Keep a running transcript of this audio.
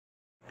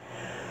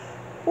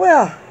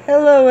Well,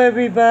 hello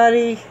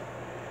everybody.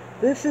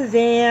 This is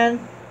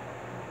Ann,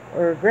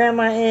 or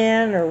Grandma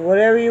Ann, or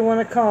whatever you want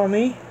to call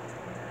me.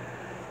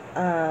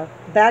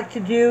 Back to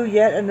do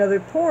yet another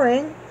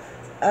pouring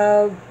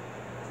of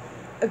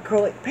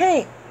acrylic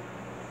paint.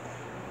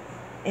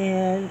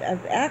 And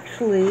I've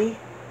actually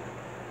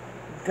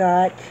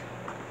got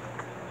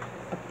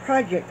a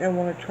project I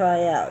want to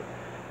try out.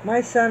 My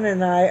son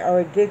and I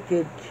are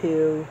addicted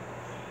to,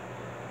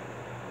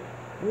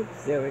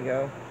 there we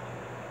go,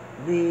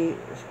 the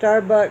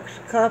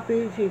Starbucks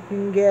coffees you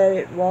can get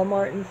at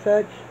Walmart and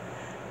such.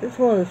 This is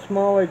one of the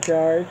smaller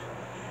jars,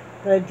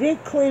 but I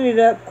did clean it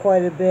up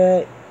quite a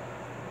bit.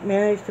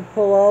 Managed to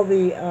pull all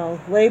the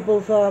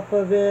labels off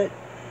of it,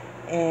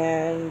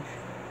 and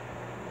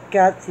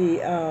got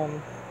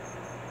the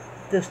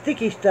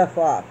sticky stuff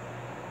off,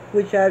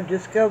 which I've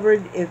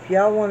discovered if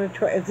y'all want to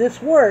try, if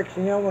this works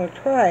and y'all want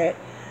to try it,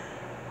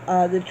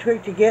 the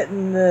trick to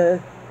getting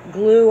the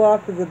glue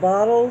off of the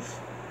bottles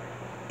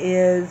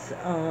is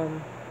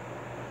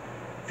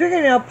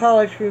fingernail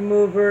polish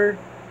remover,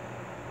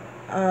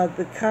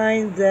 the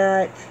kind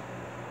that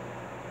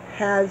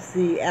has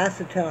the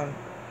acetone.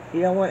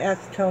 You don't want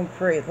acetone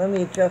free. Let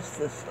me adjust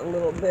this a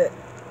little bit.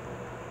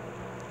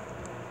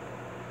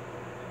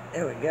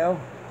 There we go.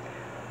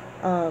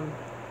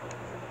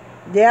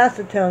 The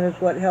acetone is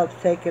what helps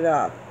take it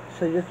off.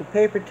 So just a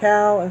paper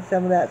towel and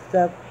some of that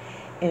stuff,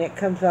 and it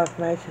comes off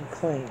nice and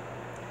clean.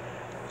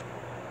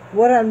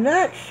 What I'm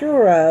not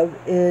sure of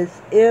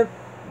is if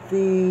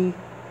the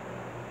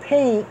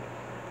paint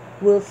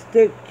will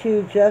stick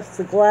to just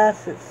the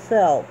glass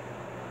itself,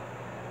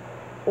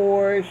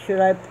 or should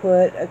I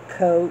put a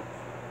coat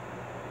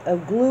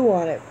of glue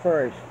on it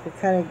first to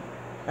kind of,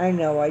 I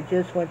know I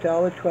just went to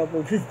all the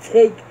trouble to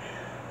take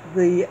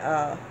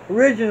the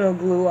original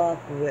glue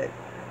off of it,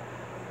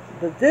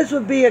 but this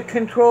would be a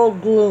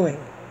controlled gluing.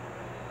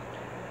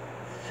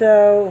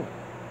 So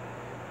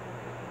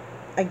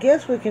I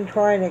guess we can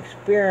try an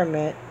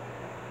experiment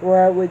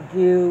where I would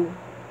do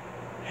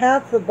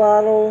half the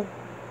bottle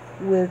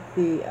with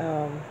the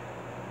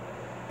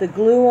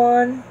glue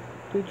on,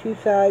 do two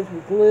sides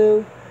with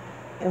glue,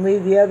 and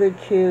leave the other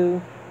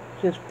two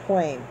just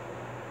plain.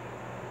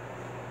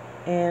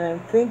 And I'm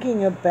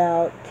thinking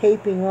about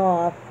taping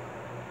off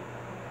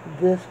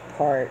this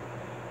part.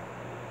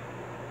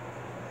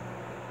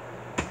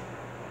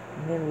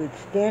 And then we'd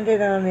stand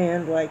it on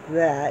end like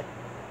that,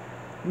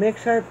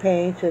 mix our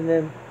paints, and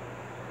then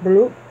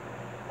bloop,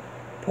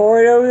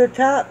 pour it over the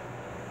top,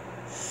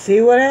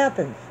 see what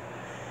happens.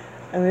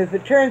 I mean, if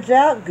it turns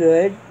out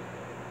good,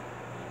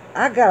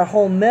 I got a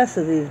whole mess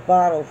of these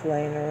bottles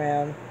laying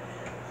around,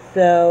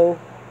 so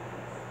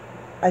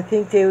I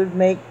think they would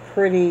make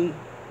pretty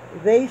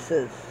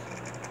vases.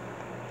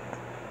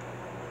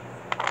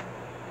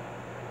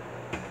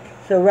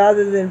 So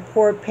rather than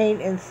pour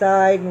paint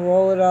inside and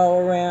roll it all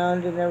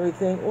around and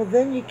everything, well,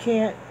 then you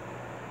can't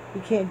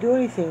do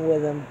anything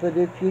with them. But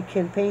if you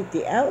can paint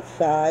the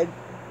outside,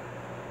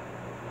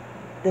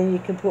 then you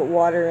can put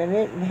water in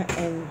it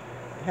and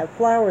have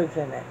flowers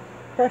in it,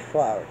 fresh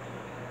flowers.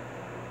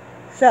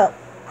 So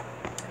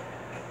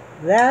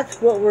that's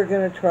what we're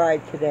going to try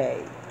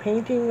today,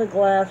 painting the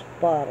glass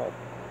bottle.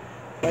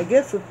 So I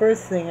guess the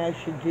first thing I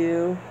should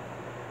do,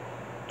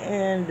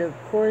 and of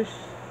course,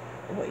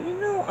 well, you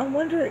know, I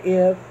wonder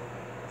if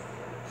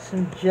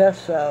some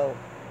gesso.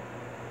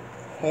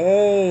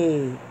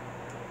 Hey,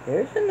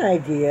 there's an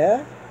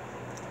idea.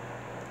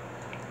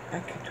 I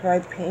could try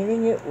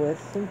painting it with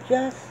some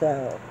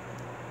gesso.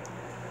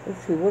 Let's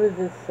see, what does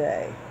this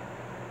say?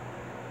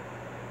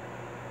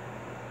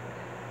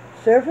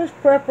 Surface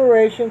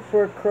preparation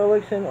for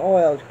acrylics and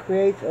oils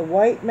creates a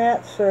white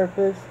matte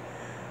surface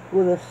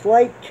with a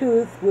slight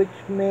tooth which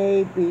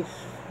may be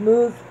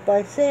smoothed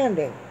by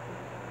sanding.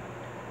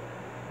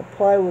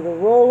 Apply with a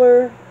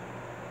roller,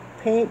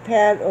 paint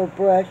pad, or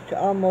brush to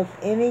almost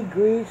any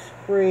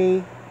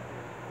grease-free,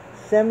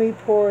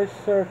 semi-porous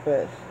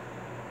surface,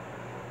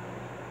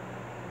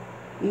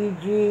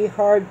 e.g.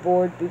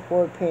 hardboard,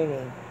 before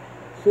painting.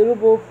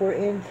 Suitable for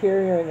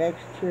interior and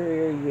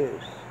exterior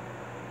use.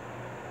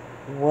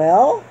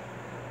 Well,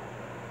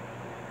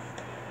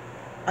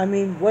 I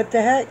mean, what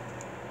the heck?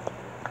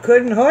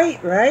 Couldn't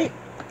hurt, right?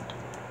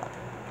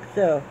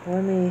 So,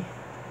 let me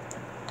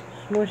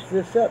smush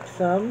this up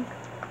some.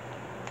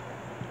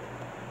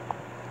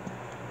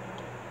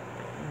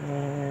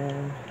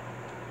 And,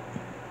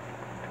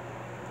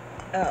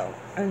 oh,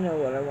 I know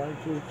what I want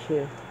to do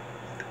too.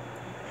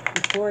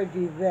 Before I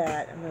do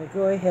that, I'm going to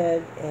go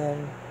ahead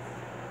and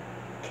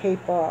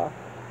tape off.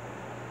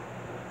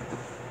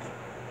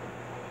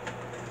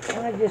 And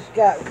I just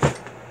got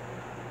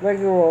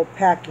regular old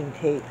packing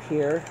tape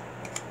here.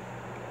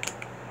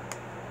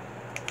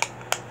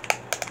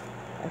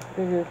 I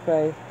figure if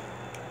I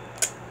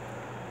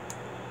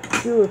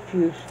do a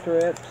few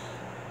strips,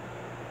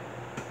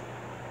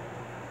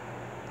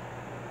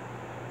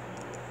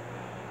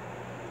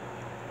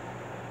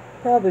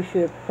 probably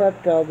should have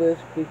prepped all this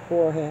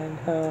beforehand,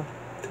 huh?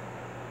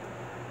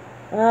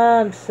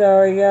 I'm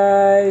sorry,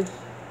 guys.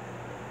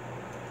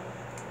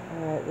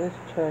 Alright, let's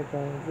try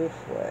going this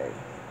way.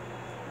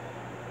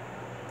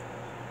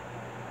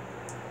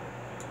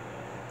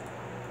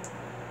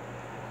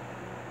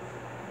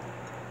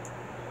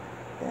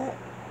 That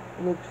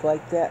looks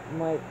like that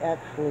might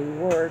actually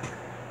work.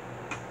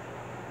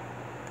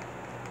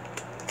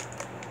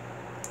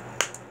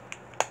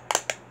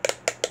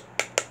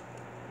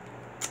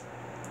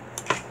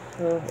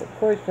 So, of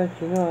course, don't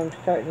you know, I'm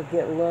starting to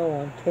get low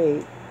on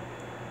tape.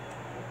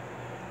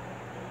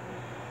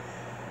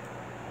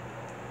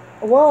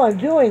 While I'm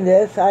doing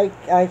this,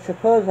 I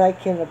suppose I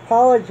can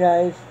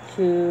apologize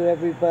to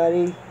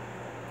everybody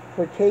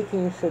for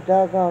taking so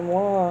doggone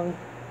long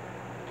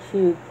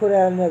to put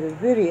out another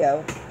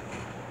video.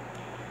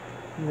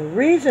 And the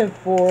reason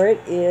for it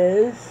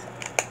is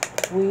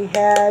we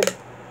had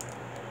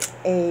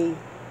a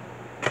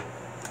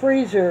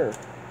freezer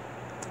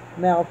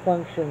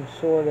malfunction,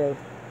 sort of.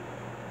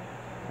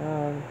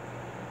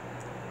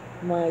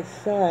 My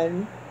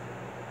son,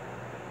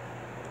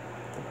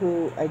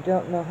 who I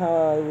don't know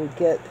how I would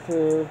get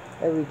through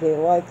everyday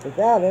life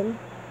without him,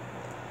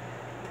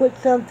 put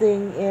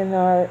something in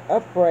our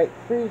upright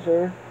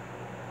freezer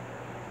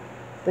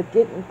but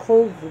didn't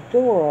close the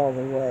door all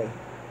the way.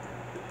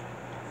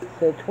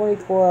 So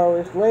 24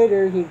 hours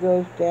later, he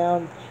goes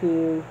down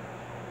to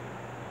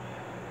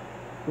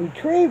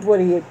retrieve what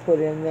he had put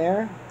in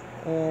there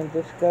and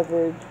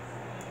discovered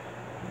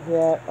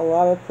that a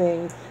lot of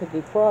things had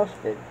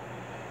defrosted.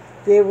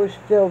 They were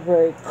still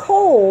very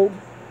cold,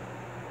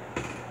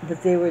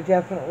 but they were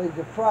definitely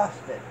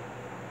defrosted.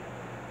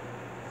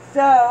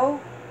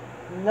 So,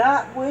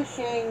 not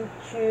wishing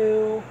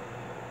to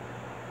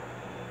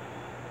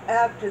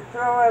have to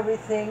throw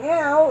everything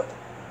out,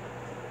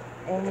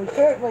 and we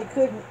certainly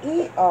couldn't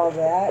eat all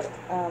that.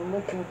 I'm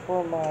looking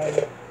for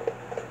my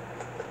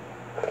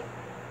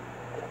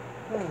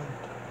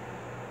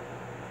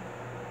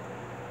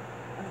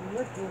I'm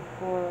looking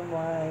for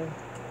my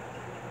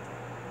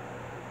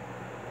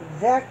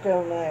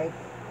X-Acto knife,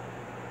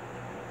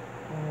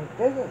 and it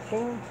doesn't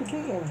seem to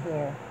be in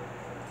here.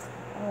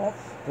 Oh, that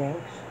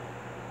stinks.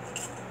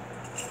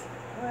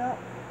 Well,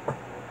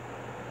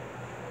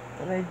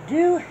 but I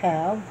do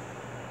have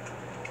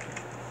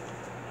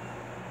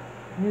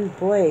new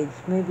blades.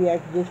 Maybe I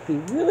could just be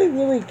really,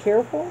 really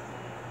careful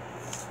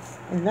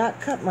and not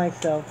cut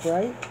myself,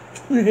 right?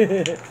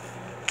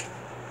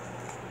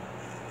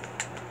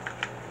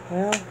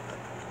 Well,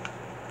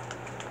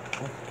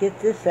 let's get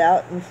this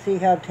out and see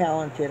how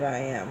talented I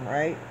am,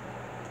 right?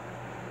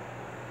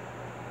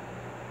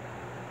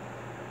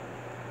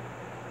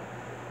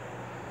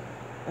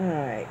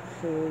 Alright,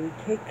 so we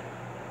take...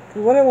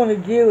 what I want to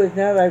do is,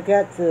 now that I've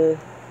got the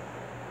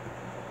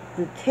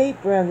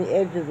tape around the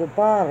edge of the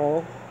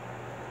bottle...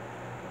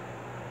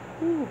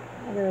 Ooh,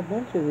 I got a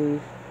bunch of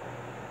these.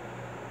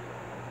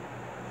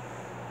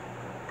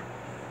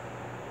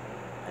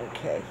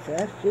 Okay, so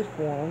that's just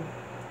one.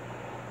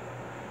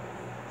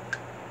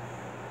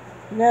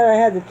 Now that I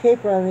have the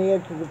tape around the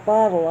edge of the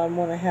bottle, I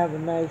want to have a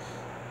nice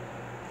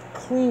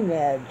clean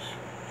edge.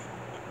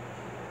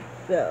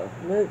 So,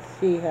 let's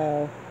see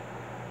how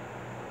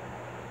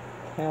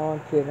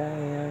talented I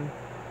am.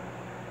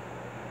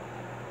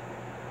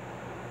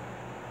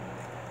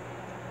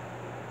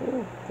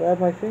 Ooh, glad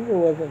my finger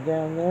wasn't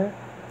down there.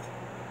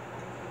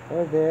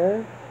 Or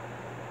there.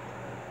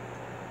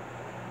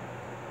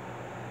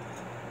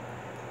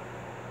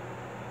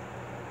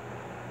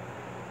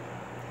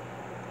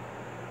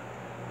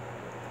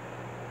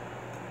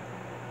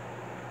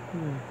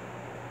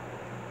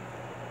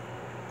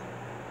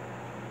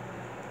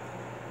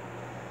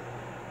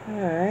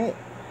 Alright,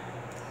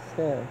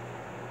 so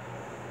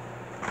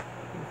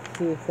let's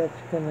see if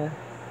that's gonna...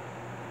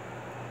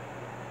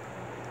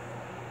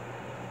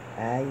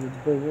 Ah, you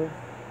booger.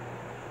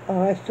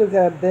 Oh, I still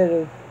got a bit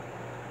of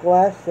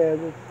glass there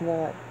that's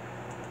not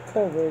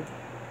covered.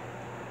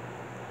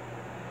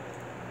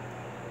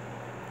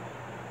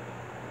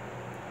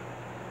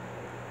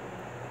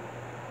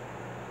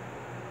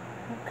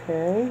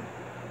 Okay,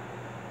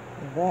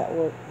 that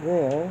worked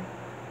there.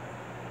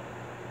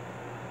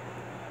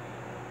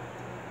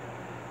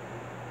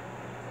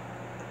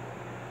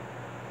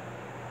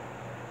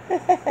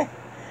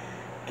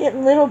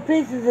 Getting little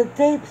pieces of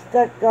tape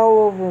stuck all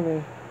over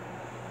me.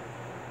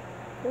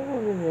 Get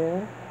over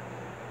there.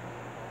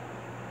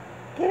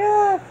 Get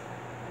off!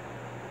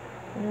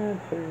 And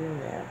put it in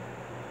there.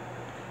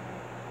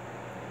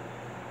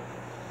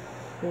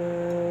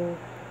 So,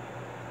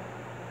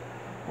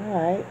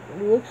 alright,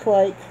 it looks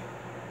like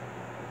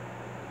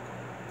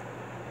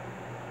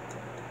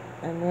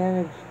I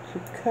managed to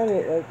cut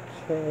it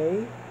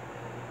okay.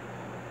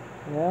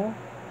 No?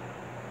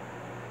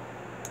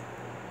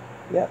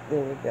 Yep,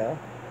 there we go.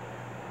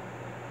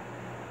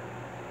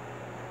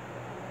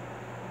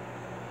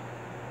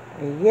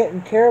 Are you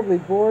getting terribly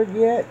bored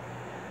yet?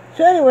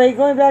 So anyway,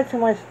 going back to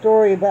my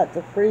story about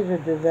the freezer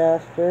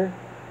disaster,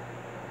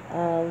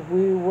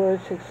 we were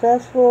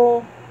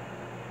successful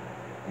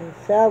in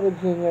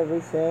salvaging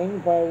everything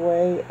by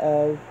way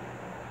of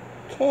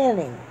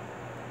canning.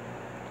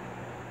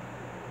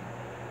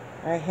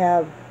 I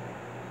have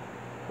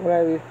what I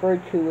refer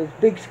to as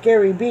Big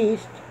Scary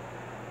Beast,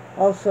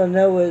 also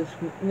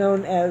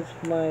known as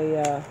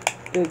my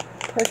big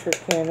pressure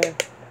canner.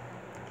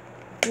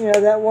 You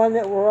know, that one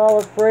that we're all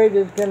afraid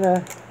is going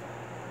to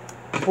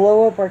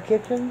blow up our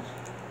kitchens?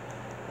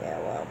 Yeah,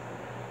 well,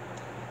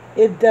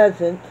 it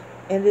doesn't,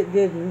 and it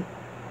didn't.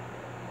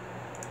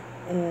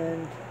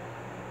 And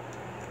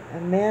I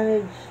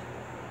managed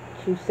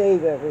to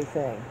save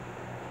everything.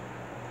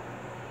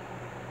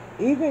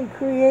 Even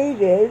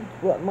created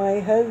what my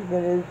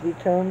husband is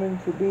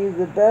determined to be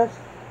the best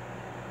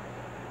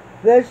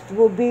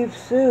vegetable beef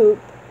soup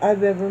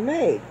I've ever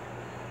made.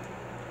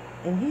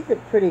 And he's a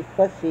pretty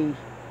fussy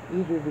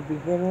eater to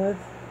begin with.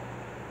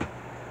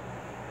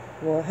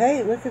 Well,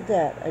 hey, look at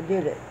that. I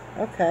did it.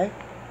 Okay.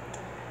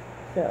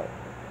 So,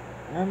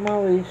 I'm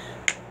always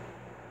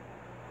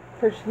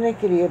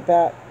persnickety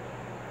about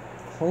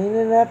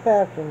cleaning up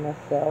after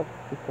myself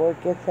before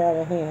it gets out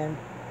of hand.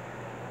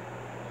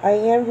 I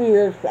envy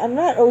this. I'm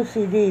not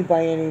OCD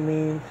by any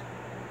means,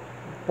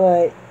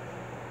 but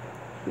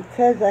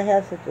because I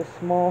have such a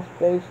small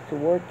space to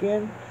work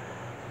in,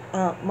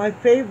 my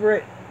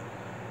favorite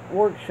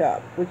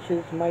workshop, which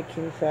is my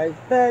king-size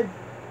bed,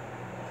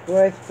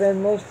 where I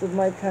spend most of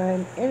my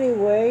time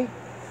anyway.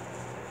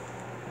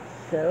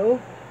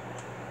 So,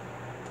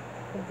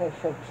 I think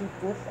I shall keep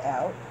this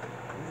out.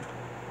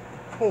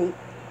 Tape,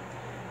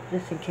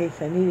 just in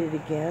case I need it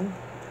again.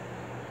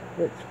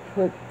 Let's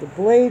put the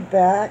blade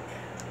back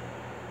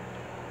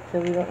so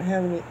we don't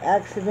have any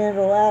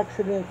accidental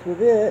accidents with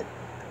it.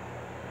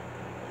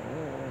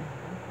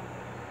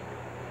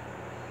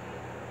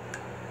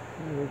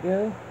 There we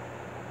go.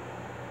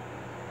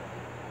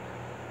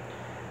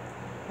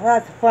 I'll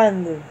have to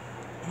find the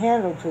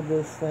handle to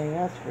this thing,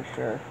 that's for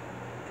sure.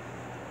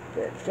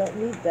 But don't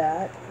need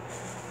that.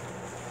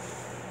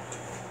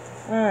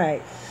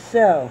 Alright,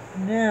 so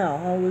now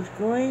I was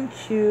going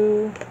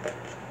to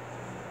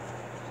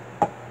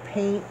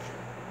paint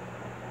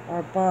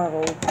our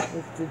bottle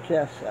with the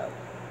gesso.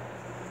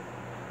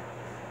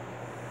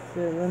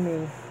 So let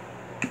me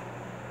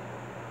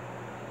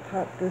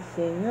pop this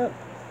thing up.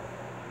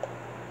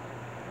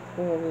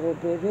 Put a little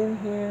bit in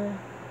here.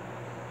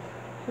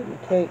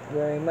 Shouldn't take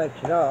very much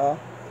at all.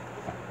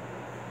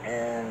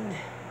 And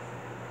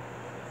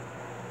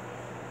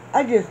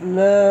I just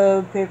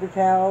love paper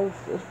towels,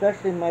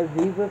 especially my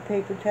Viva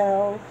paper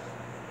towels.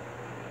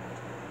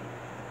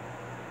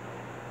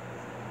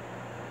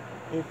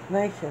 It's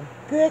nice and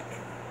thick.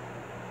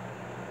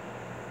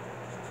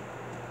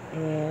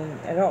 And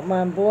I don't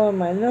mind blowing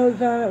my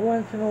nose on it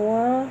once in a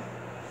while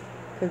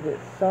because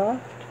it's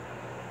soft.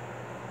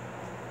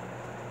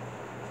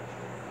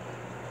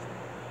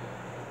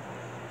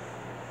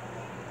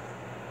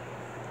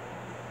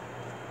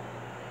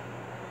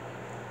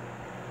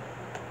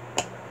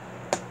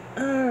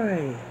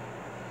 Alright.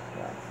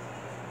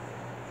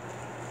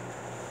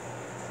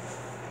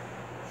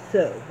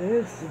 So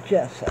there's the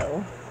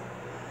gesso.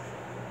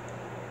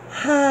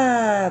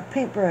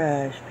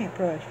 Paintbrush,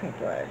 paintbrush,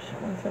 paintbrush.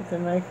 I want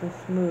something nice and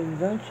smooth.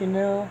 Don't you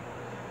know?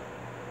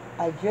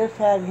 I just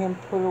had him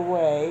put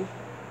away,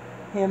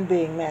 him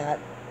being Matt,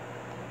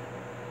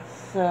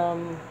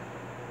 some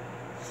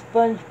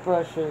sponge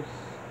brushes.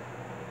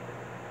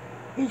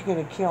 He's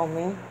gonna kill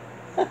me.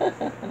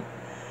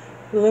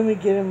 Let me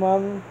get him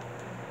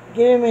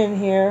in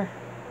here.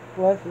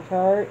 Bless his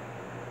heart.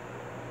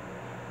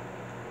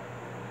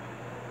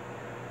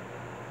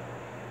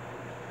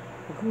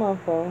 Well, come on,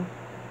 phone.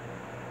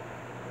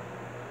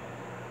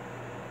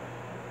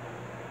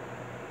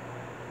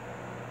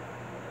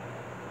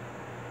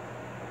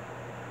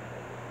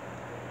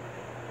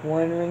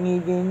 One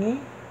ringy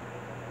dingy.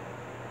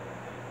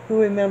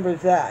 Who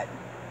remembers that?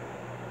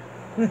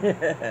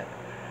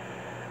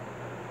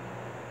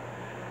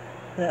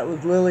 That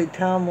was Lily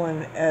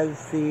Tomlin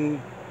as the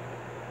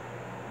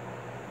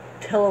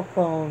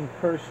telephone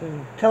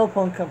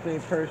company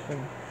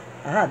person.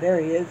 Ah, there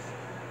he is.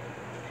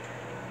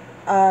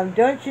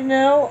 Don't you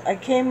know, I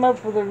came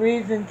up with a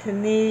reason to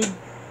need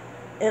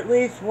at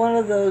least one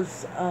of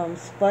those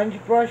sponge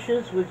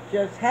brushes, which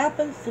just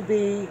happens to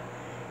be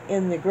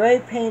in the gray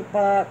paint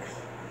box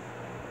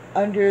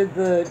under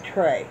the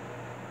tray.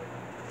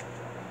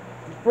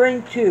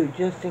 Bring two,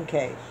 just in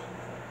case.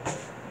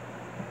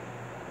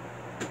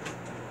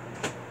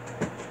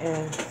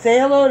 And say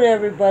hello to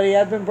everybody.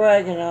 I've been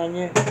bragging on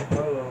you.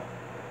 Hello.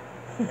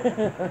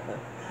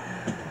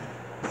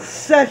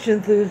 Such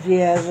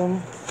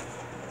enthusiasm.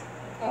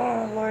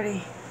 Oh,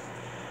 Lordy.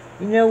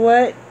 You know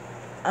what?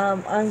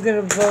 I'm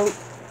going to vote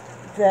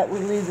that we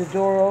leave the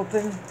door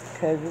open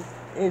because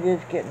it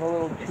is getting a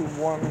little too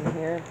warm in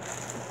here.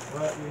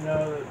 Well, you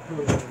know that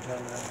Pooh's going to come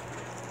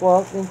in.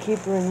 Well, then keep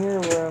her in your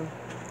room,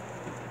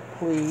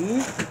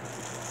 please.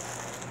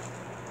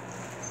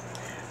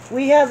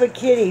 We have a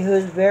kitty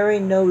who's very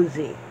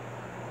nosy.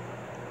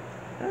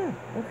 Oh,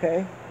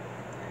 okay.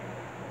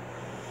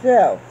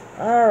 So,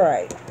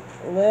 alright.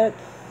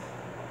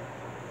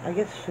 I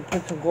guess I should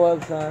put some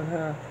gloves on,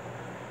 huh?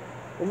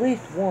 At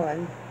least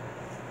one.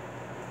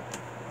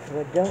 So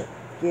I don't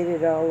get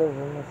it all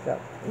over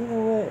myself. You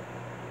know what?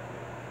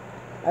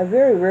 I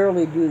very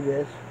rarely do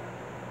this,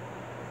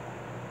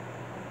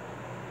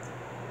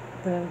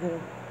 but I'm going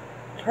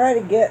to try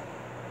to get,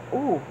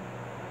 ooh,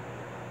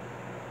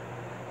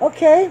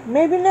 okay,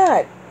 maybe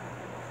not.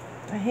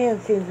 My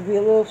hand seems to be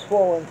a little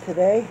swollen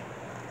today.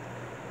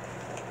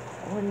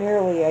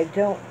 Ordinarily, I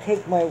don't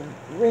take my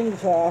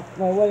rings off,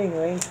 my wedding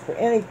rings, for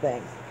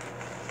anything,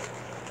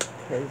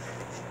 because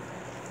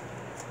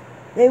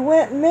they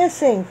went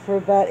missing for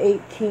about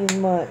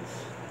 18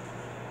 months,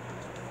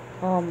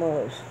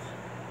 almost.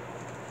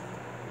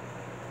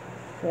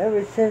 So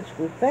ever since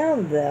we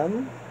found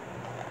them,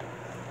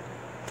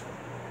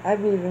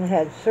 I've even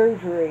had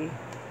surgery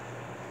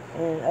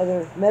and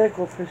other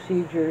medical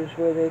procedures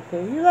where they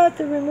say, you have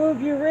to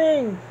remove your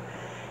rings.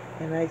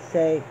 And I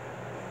say,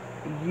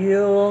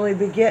 you'll only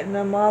be getting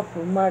them off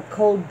of my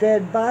cold,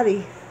 dead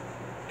body,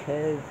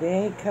 because they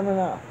ain't coming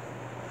off.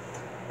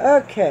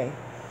 Okay,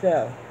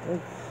 so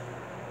let's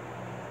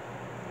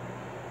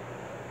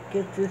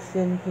get this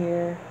in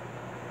here.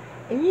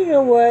 And you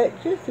know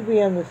what? Just to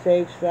be on the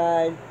safe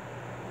side,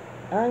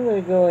 I'm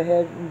going to go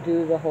ahead and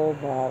do the whole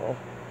bottle,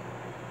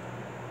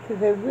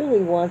 because I really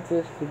want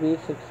this to be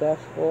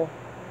successful.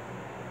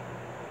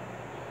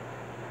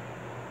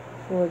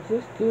 So I'll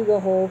just do the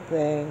whole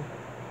thing.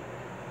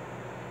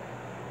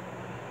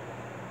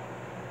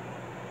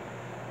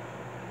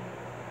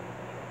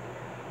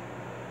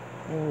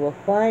 And we'll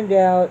find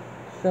out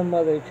some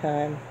other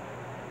time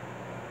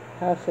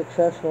how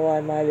successful I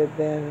might have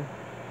been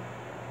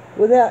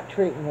without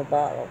treating the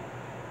bottle.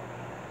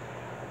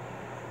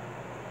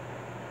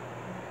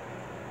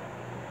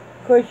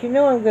 Of course, you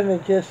know I'm going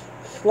to just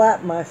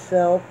slap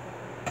myself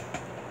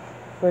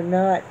for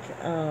not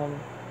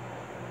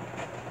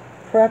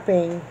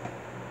prepping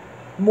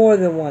more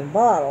than one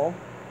bottle,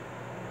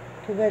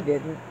 because I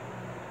didn't.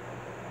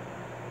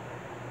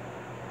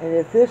 And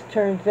if this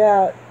turns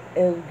out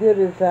as good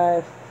as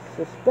I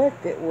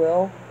suspect it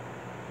will,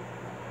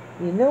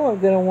 you know I'm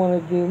going to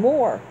want to do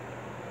more.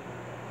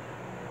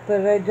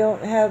 But I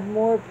don't have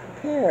more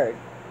prepared.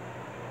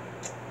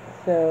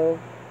 So,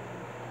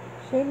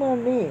 shame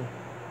on me.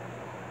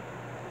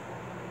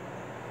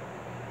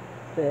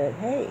 But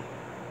hey,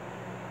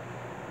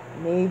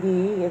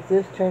 maybe if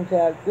this turns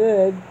out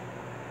good,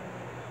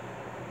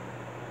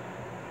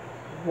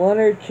 1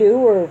 or 2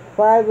 or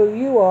 5 of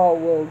you all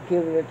will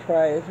give it a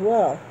try as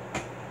well.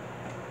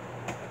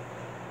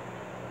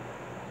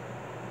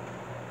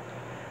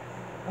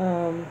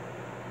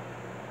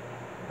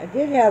 I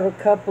did have a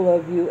couple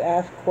of you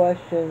ask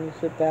questions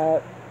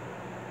about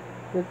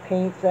the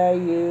paints I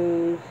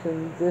use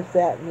and this,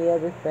 that, and the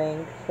other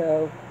thing,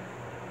 so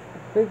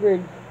I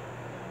figured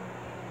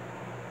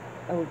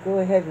I would go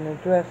ahead and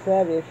address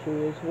that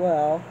issue as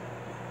well.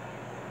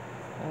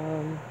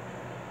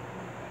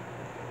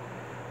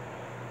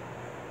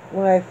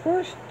 When I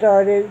first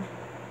started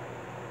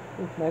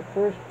with my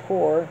first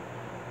pour,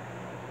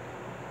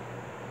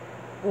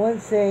 one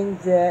thing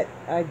that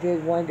I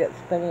did wind up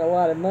spending a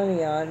lot of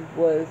money on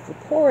was the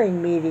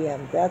pouring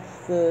medium.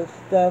 That's the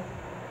stuff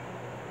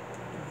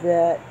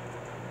that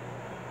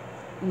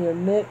you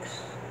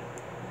mix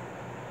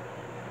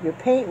your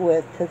paint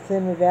with to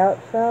thin it out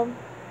some.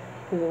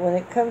 Because when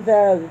it comes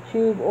out of the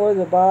tube or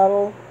the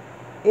bottle,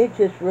 it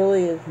just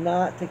really is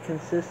not the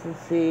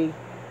consistency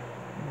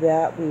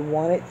that we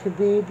want it to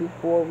be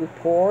before we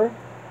pour.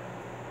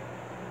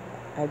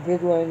 I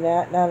did learn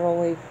that not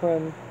only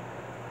from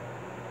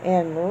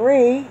Anne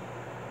Marie,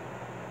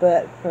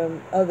 but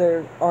from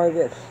other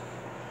artists.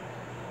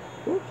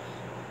 Oops.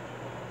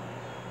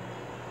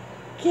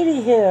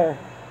 Kitty hair.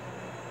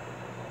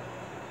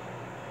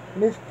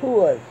 Miss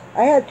Pua's.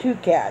 I had 2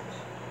 cats.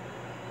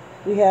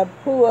 We have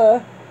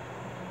Pua,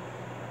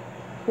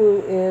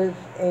 who is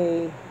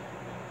a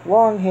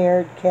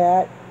long-haired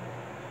cat,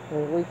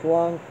 or at least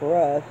long for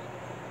us.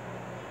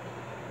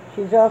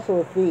 She's also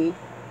a thief.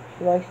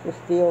 She likes to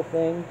steal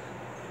things.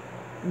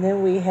 And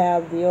then we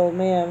have the old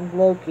man,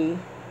 Loki,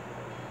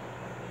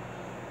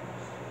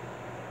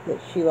 that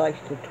she likes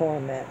to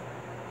torment.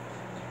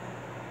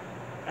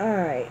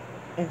 Alright,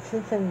 and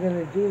since I'm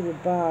going to do the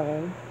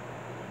bottom,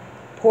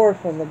 pour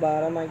from the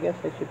bottom, I guess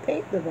I should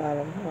paint the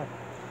bottom, huh?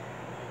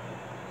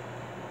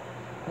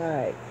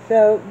 Alright,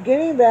 so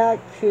getting back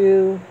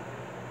to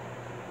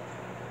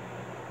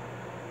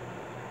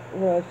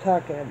what I was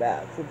talking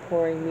about, the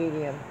pouring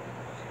medium.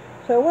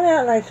 So I went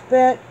out and I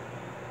spent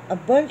a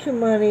bunch of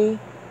money.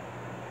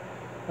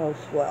 Oh,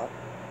 swell.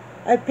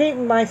 I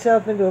painted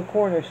myself into a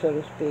corner, so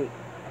to speak.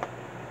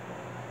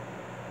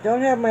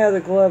 Don't have my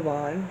other glove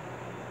on.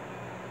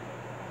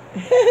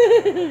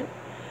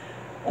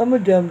 I'm a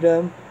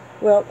dum-dum.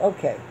 Well,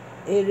 okay.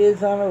 It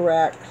is on a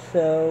rack,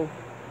 so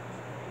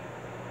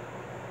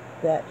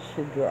that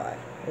should dry.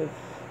 Let's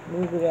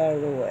move it out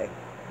of the way.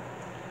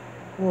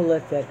 We'll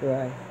let that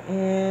dry.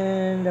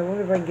 And I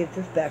wonder if I can get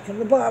this back in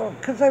the bottle,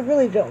 because I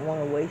really don't want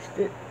to waste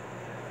it.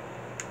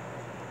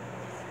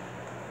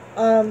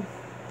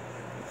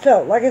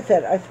 So, like I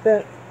said, I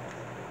spent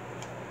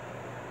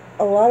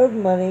a lot of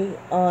money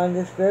on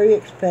this very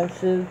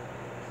expensive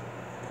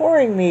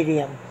pouring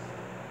medium.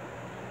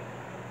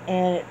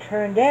 And it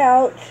turned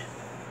out,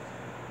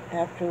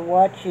 after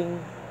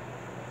watching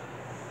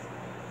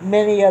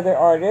many other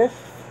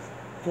artists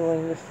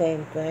doing the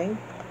same thing,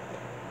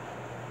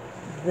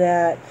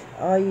 that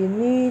all you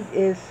need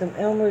is some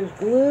Elmer's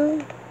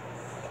glue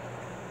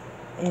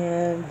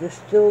and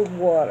distilled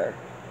water.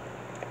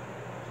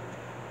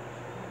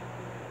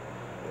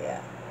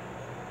 Yeah,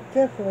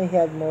 definitely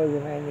had more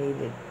than I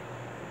needed.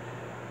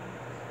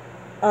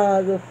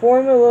 The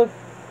formula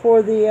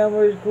for the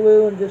Elmer's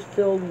glue and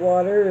distilled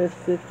water is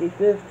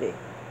 50-50.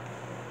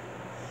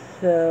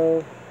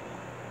 So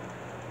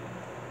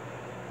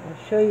I'll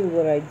show you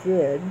what I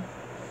did.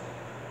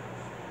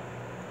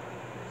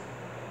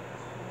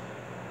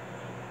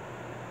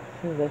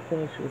 As soon as I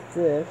finish with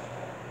this.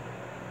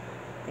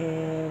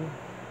 And,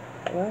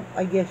 well,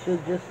 I guess you'll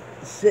just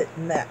sit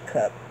in that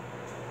cup.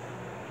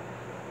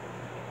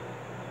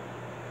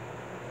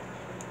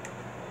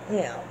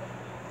 Now,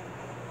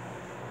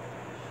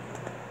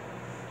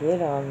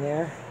 get on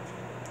there.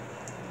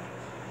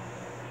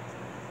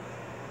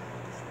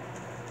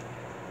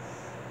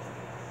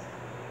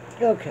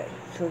 Okay,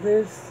 so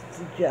there's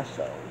the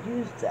gesso.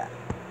 Use that.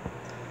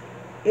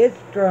 It's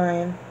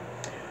drying.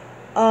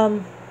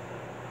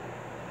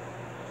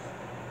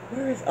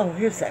 Where is, oh,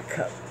 here's that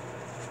cup.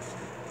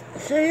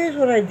 So here's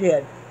what I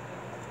did.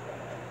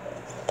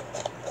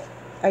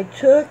 I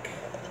took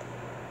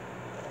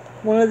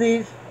one of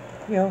these,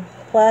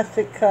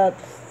 plastic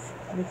cups.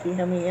 Let me see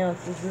how many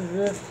ounces is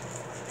this.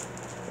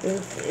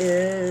 This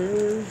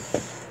is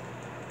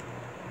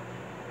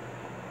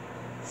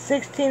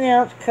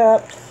 16-ounce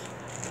cups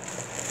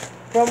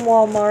from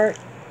Walmart.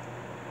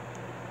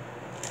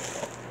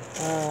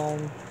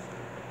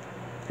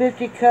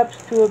 50 cups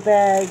to a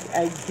bag.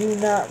 I do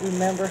not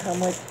remember how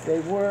much they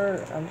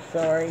were. I'm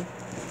sorry.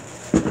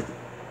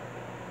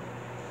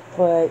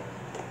 But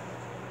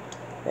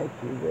I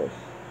do this.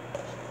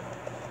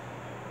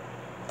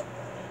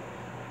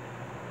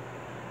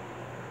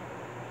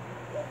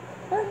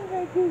 How did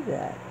I do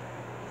that?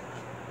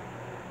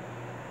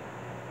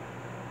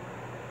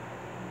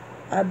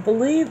 I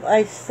believe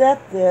I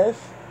set this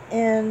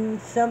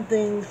in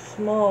something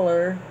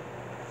smaller.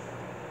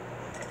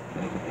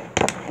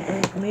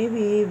 Like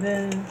maybe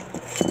even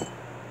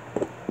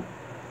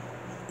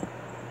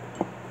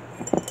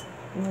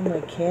one of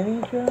my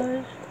canning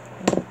jars.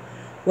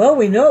 Well,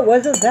 we know it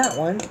wasn't that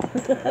one.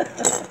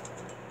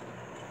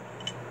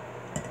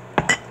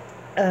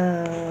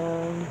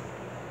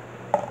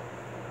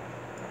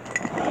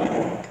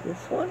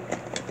 This one.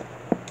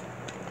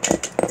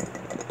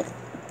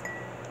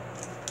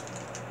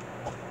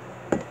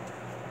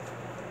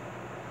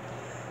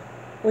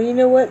 Well, you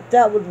know what?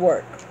 That would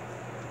work.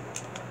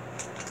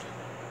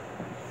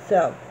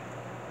 So,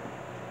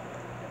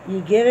 you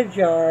get a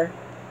jar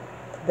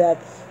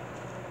that's,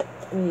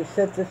 when you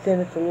set this in,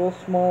 it's a little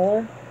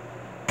smaller,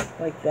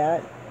 like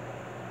that.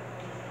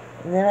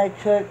 And then I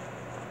took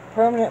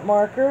permanent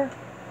marker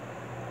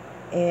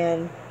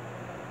and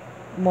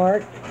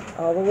marked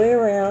all the way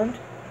around.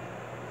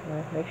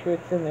 Well, make sure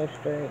it's in there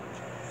straight.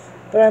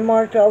 But I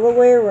marked all the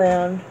way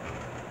around,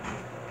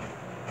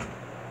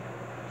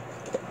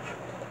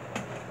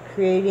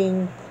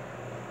 creating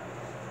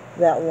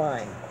that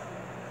line.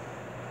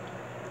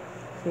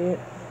 See it?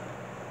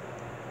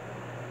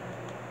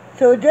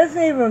 So it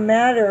doesn't even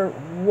matter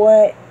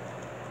what,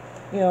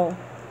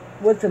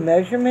 what the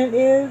measurement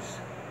is,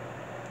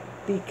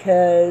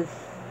 because,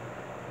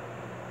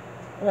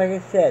 like I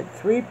said,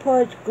 3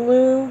 parts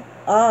glue.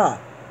 I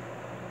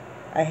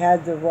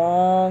had the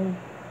wrong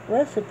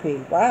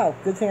recipe. Wow,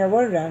 good thing I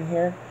wrote it down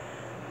here.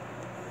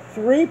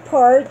 3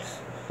 parts,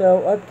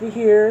 so up to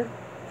here,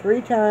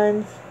 3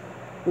 times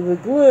with the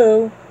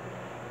glue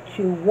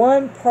to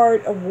 1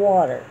 part of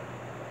water.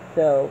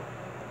 So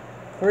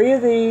 3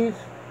 of these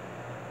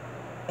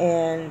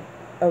and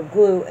of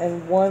glue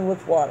and 1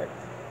 with water.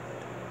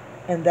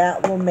 And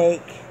that will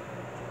make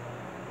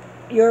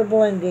your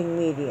blending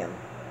medium.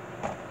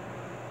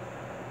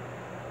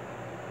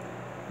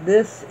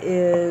 This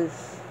is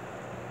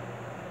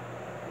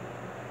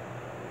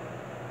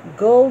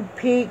Gold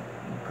Peak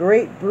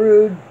Great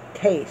Brewed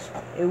Taste.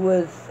 It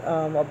was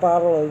a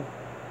bottle of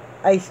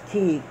iced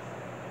tea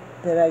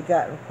that I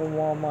gotten from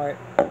Walmart.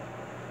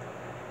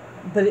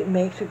 But it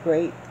makes a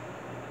great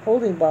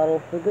holding bottle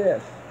for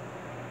this.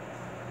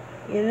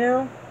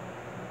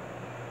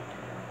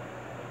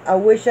 I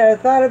wish I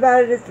had thought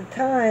about it at the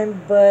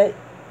time, but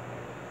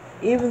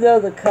even though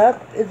the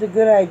cup is a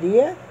good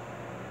idea,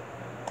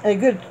 and a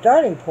good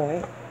starting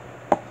point,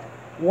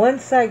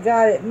 once I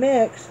got it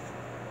mixed,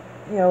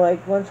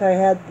 like once I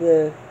had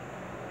the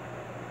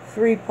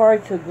 3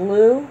 parts of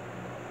glue,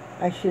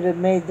 I should have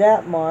made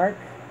that mark.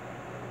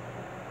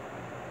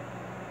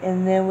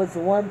 And then with the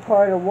 1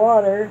 part of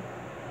water,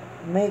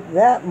 make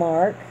that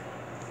mark.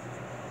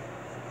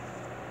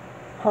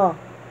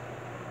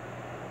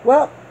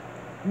 Well,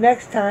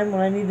 next time when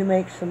I need to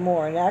make some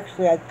more, and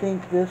actually I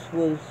think this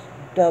was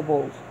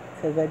doubles,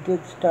 because I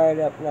did start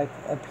up like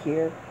up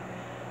here.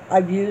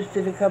 I've used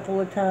it a couple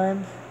of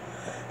times.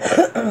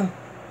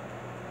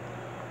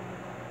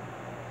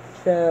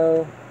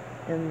 So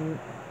And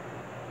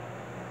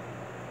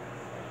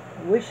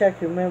I wish I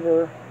could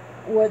remember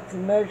what the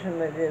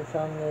measurement is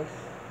on this.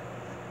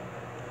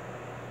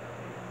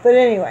 But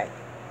anyway,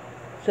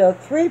 so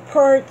 3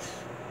 parts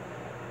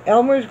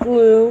Elmer's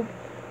glue,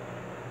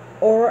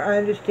 or I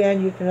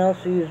understand you can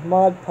also use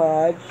Mod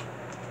Podge,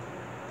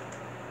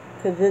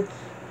 because it's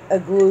a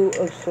glue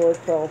of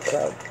sorts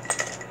also.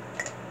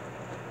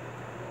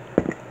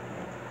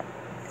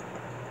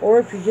 Or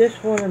if you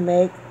just want to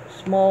make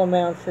small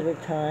amounts at a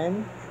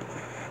time.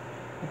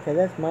 Okay,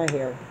 that's my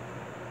hair.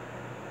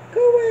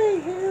 Go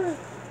away, hair.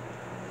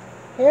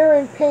 Hair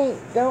and paint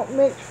don't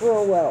mix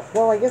real well.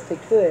 Well, I guess they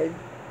could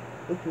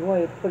if you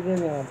wanted to put it in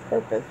there on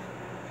purpose.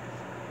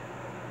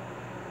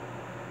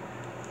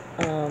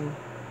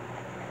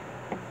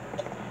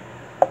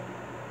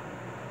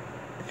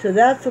 So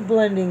that's a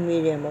blending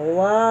medium, a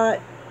lot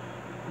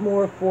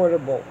more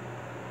affordable.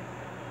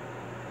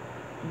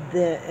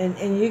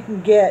 And you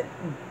can get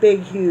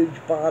big, huge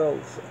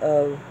bottles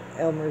of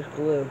Elmer's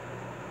glue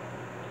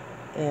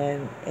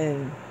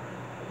and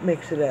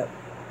mix it up.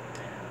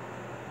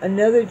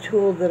 Another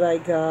tool that I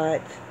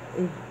got,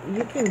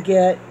 you can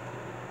get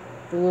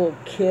the little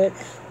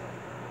kits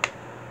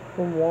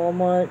from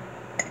Walmart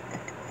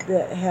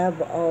that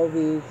have all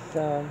these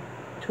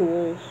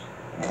tools.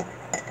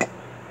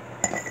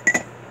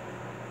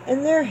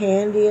 And they're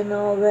handy and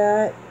all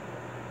that,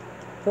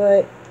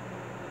 but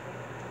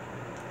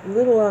a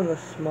little on the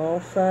small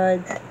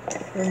side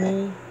for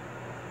me.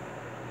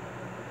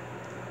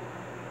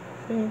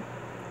 See?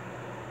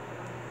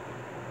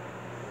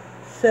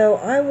 So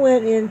I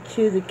went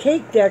into the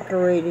cake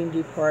decorating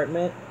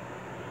department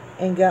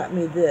and got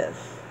me this.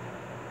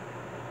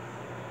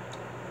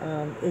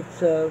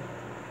 It's a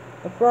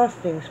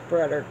frosting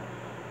spreader.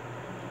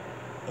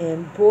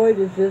 And boy,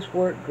 does this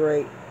work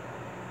great.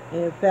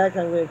 And in fact,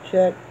 I'm going to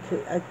check.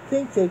 I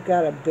think they've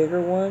got a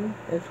bigger one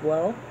as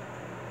well.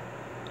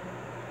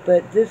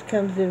 But this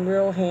comes in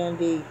real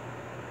handy.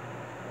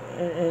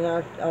 And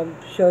I'll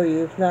show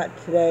you, if not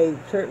today,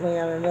 certainly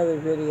on another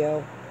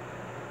video.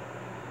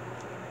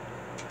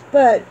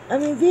 But, I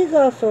mean, these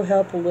also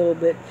help a little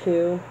bit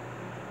too.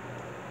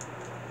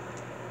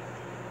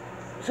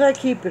 So I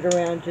keep it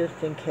around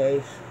just in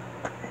case.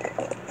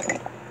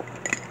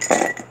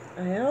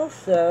 I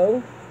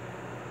also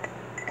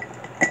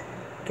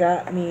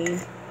got me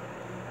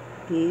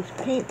these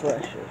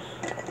paintbrushes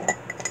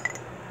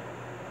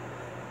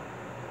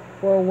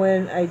for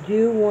when I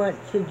do want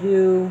to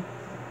do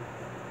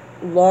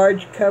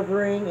large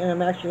covering and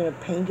I'm actually going to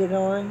paint it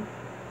on.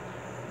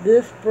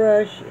 This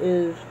brush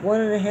is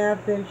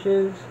 1.5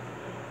 inches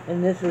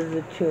and this is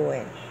a 2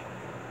 inch.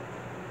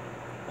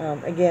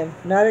 Again,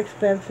 not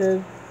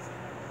expensive.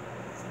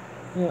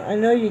 You know, I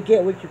know you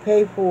get what you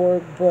pay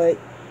for, but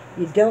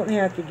you don't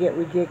have to get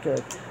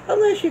ridiculous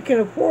unless you can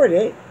afford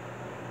it,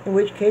 in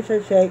which case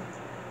I say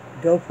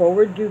go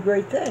forward, do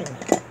great things.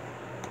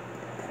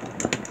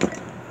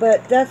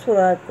 But that's what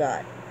I've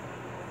got.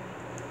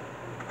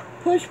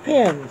 Push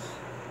pins,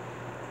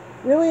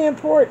 really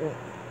important,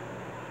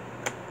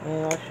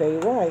 and I'll show you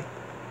why.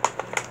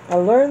 I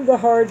learned the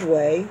hard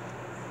way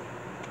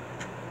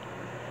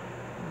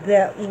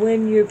that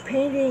when your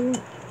painting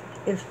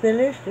is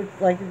finished,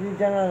 like if you've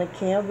done on a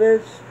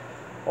canvas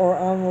or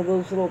on one of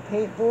those little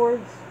paint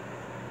boards,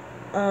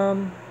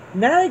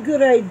 not a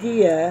good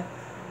idea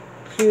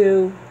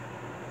to,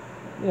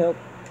 you know,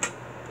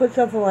 put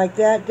something like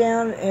that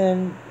down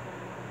and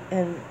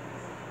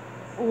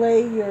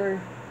lay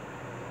your,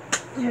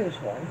 here's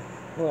one,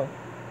 well,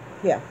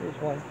 yeah, here's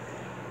one,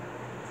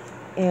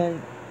 and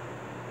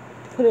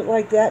put it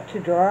like that to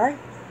dry,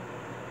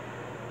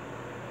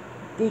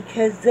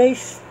 because they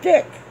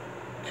stick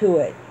to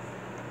it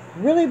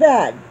really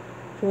bad.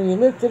 So when you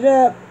lift it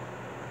up,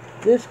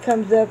 this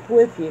comes up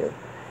with you.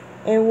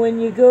 And when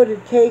you go to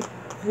take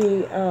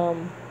the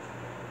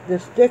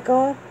stick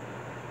off,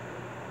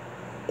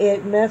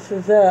 it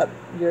messes up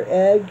your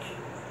edge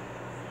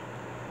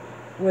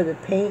where the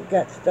paint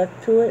got stuck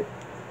to it.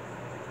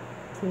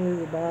 See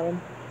the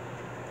bottom?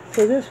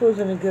 So this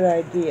wasn't a good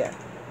idea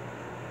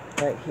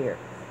right here.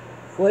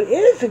 What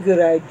is a good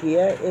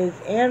idea is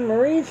Anne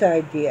Marie's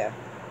idea.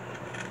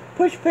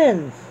 Push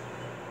pins.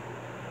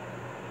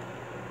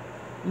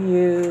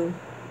 You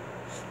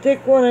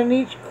stick one in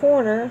each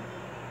corner,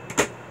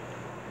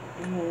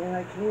 and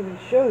I can even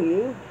show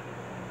you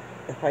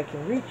if I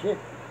can reach it.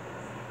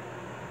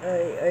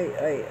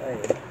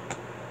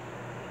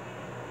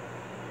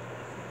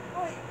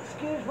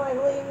 Excuse my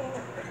leaning.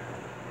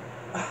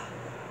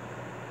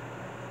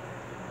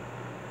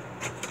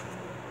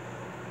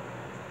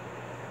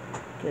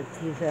 Get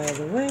these out of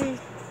the way.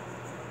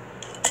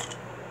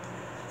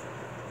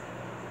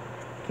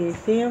 Can you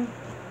see them?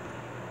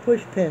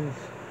 Push pins.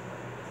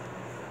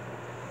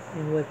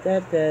 And what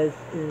that does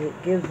is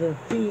it gives them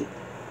feet.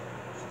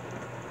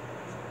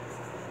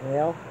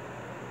 Well,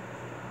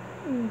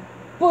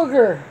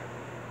 booger.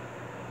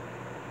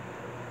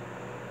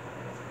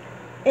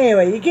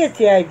 Anyway, you get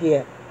the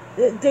idea.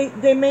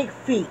 They make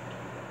feet.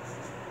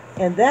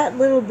 And that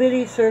little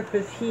bitty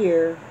surface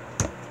here,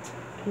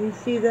 can you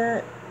see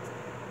that?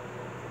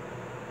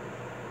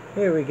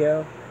 Here we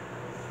go.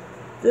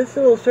 This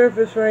little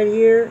surface right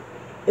here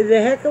is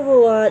a heck of a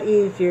lot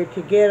easier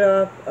to get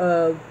off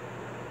of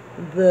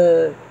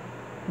the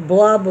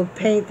blob of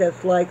paint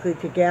that's likely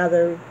to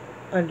gather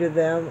under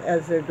them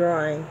as they're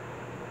drying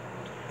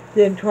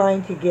than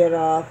trying to get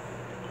off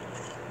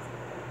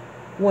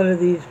one of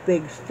these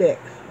big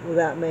sticks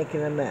without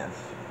making a mess.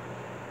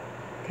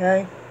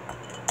 Okay?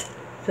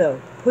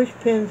 So, push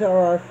pins are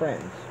our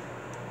friends.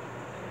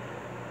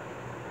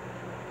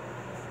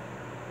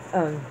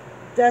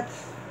 That's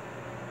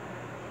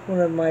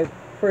one of my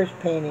first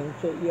paintings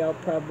that y'all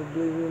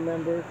probably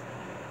remember.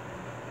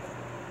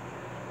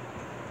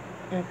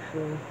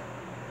 Actually,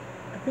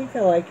 I think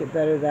I like it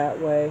better that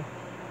way.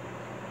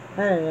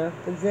 I don't know.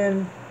 But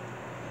then,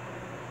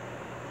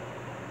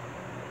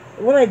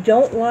 what I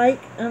don't like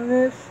on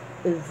this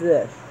is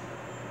this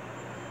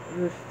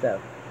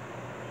stuff.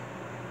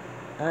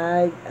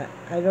 I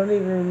don't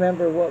even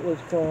remember what was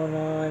going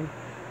on.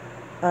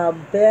 I'll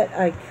bet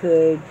I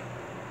could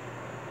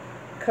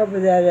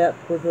cover that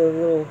up with a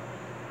little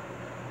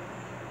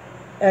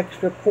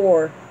extra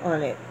pour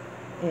on it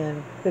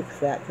and fix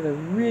that, because I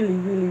really,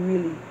 really,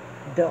 really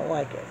don't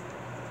like it.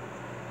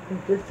 It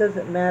just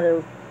doesn't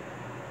matter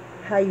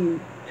how you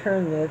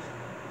turn this.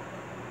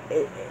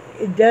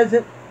 It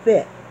doesn't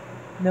fit.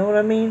 Know what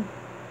I mean?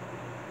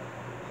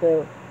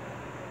 So,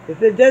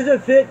 if it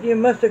doesn't fit, you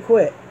must have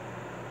quit.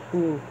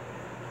 Ooh.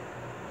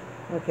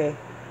 Okay.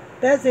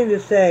 Bad thing to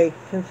say,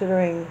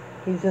 considering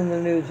he's in the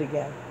news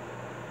again.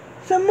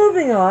 So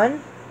moving on.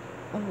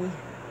 Let me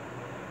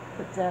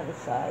put that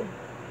aside.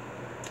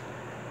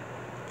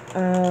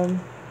 Then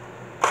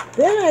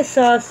I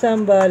saw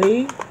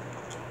somebody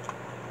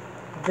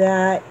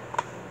that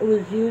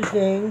was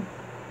using,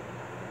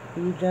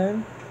 are you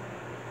done?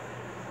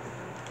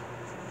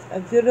 A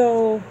good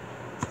old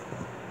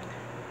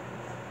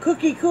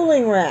cookie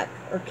cooling rack,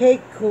 or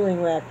cake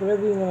cooling rack,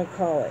 whatever you want to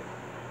call it.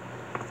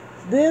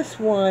 This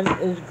one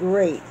is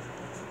great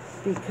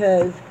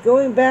because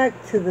going back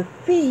to the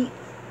feet,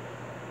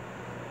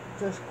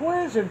 the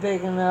squares are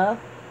big enough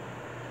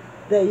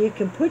that you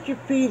can put your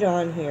feet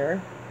on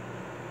here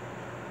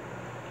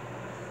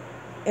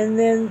and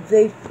then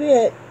they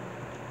fit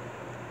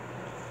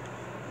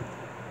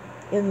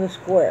in the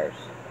squares.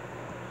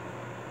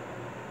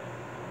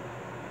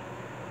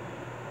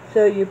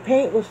 So your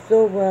paint will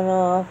still run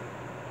off,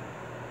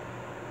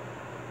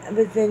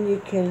 but then you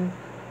can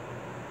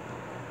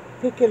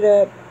pick it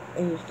up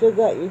and you still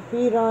got your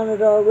feet on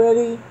it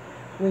already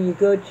when you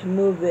go to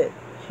move it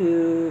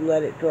to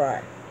let it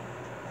dry.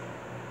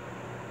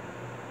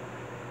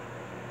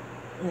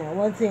 Now,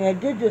 one thing I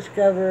did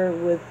discover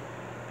with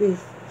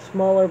these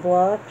smaller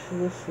blocks,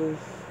 this is,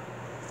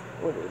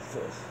 what is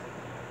this?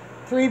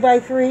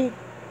 3x3.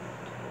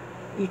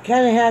 You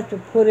kind of have to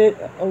put it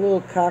a little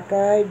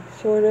cockeyed,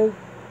 sort of,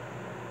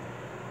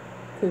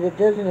 because it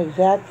doesn't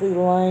exactly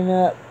line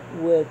up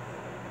with,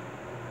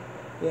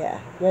 yeah,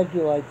 gotta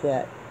do like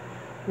that,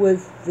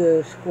 with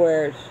the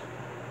squares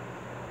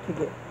to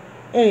get,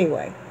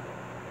 anyway,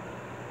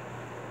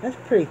 that's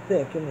pretty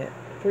thick, isn't it?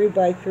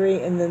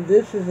 3x3, and then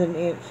this is an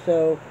inch,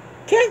 so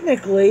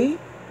technically,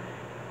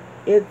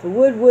 if the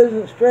wood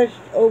wasn't stretched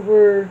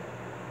over,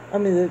 I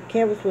mean the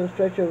canvas wasn't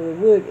stretched over the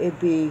wood, it'd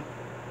be,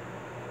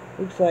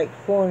 looks like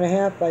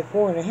 4.5 by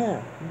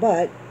 4.5,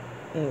 but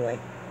anyway,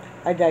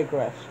 I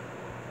digress.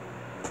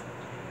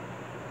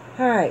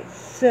 Alright,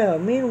 so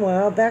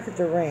meanwhile, back at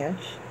the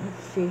ranch,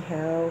 let's see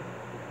how,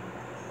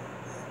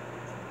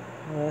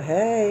 well,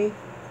 hey,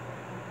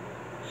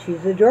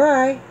 she's a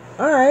dry,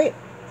 alright.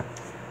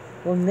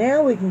 Well,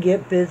 now we can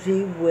get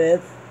busy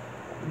with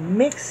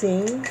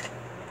mixing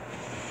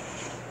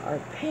our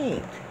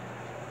paint.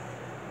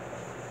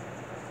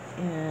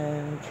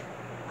 And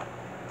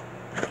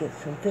get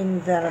some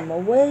things out of my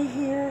way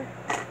here.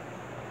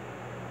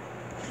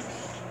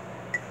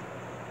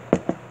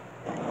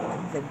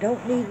 Things I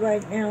don't need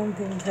right now and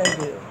things I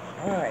do.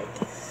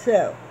 Alright,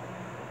 so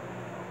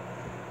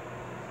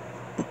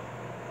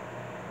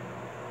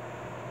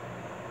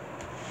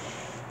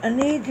I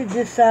need to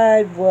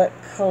decide what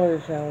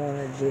colors I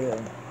want to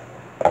do.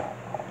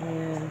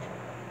 And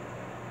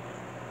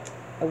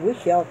I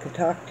wish y'all could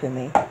talk to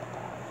me.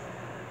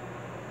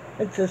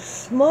 It's a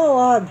small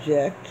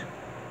object,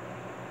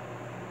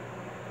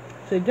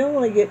 so you don't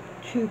want to get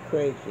too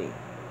crazy.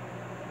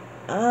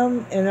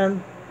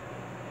 And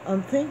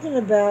I'm thinking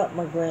about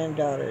my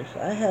granddaughters.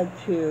 I have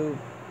two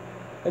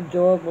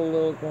adorable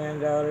little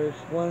granddaughters.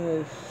 One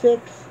is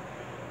 6,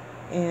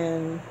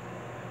 and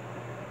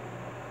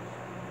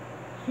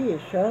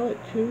is Charlotte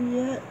 2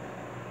 yet?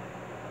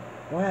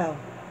 Wow.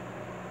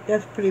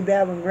 That's pretty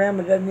bad when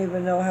Grandma doesn't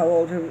even know how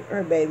old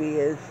her baby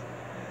is.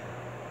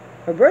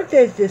 Her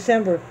birthday is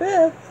December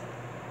 5th,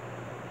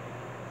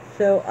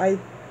 so I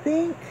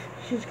think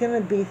she's going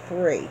to be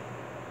 3.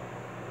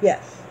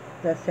 Yes,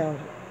 that sounds...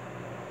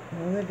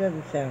 No, that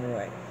doesn't sound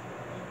right.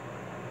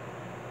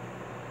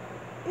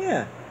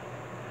 Yeah.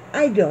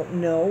 I don't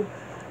know.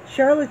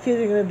 Charlotte's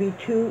either going to be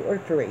 2 or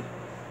 3.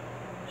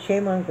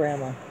 Shame on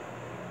Grandma.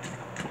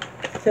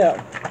 So,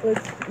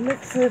 let's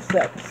mix this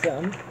up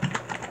some.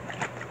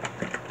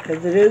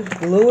 because it is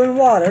glue and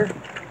water.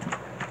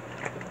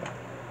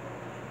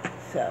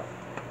 So,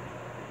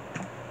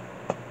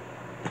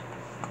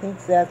 I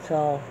think that's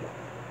all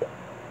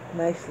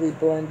nicely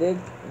blended.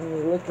 When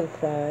we look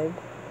inside,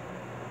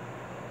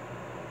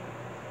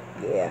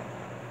 yeah.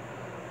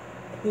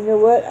 You know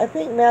what? I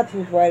think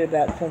Matthew's right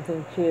about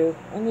something too.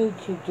 I need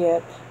to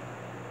get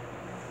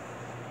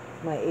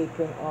my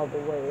apron all the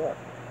way up.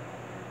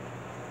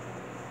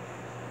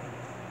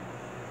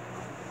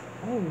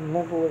 I don't even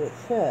remember what it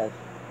says.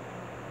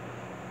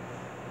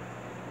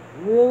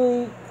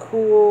 Really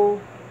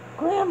cool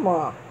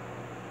grandma.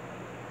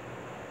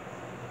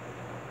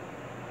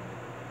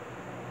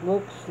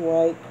 Looks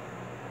like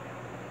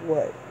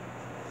what?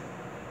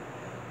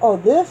 Oh,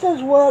 this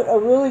is what a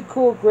really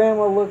cool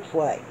grandma looks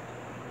like.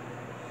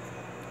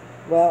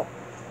 Well,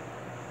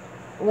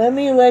 let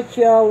me let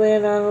y'all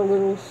in on a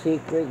little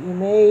secret. You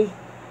may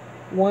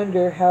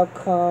wonder how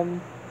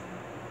come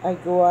I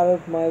go out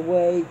of my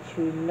way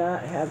to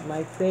not have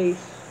my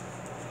face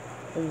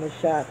in the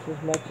shots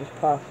as much as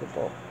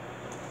possible.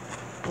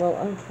 Well,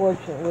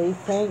 unfortunately,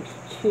 thanks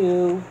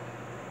to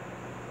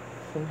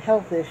some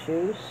health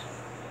issues,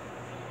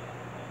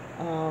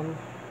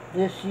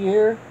 this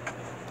year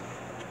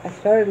I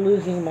started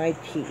losing my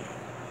teeth.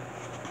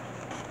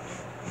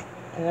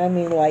 And I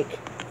mean like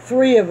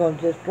 3 of them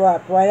just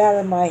dropped right out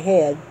of my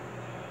head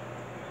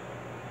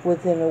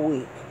within a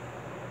week.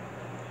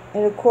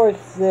 And of course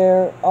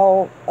they're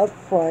all up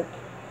front,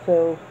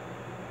 so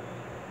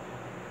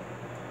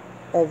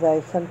as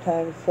I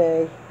sometimes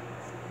say,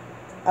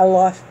 I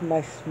lost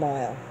my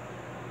smile.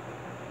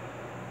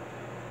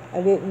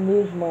 I didn't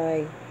lose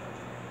my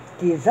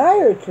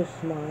desire to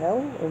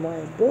smile or my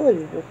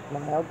ability to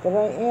smile, but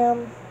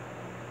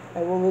I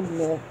will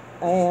admit,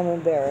 I am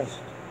embarrassed.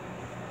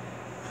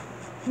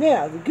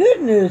 Now, the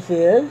good news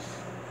is,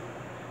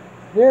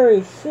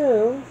 very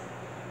soon,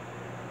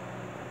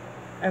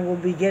 I will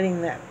be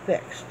getting that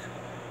fixed.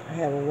 I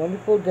have a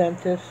wonderful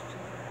dentist,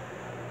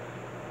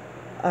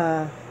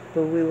 but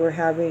we were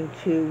having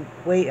to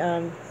wait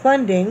on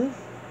funding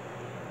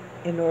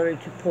in order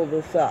to pull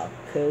this off,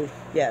 because,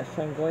 yes,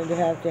 I'm going to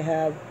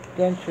have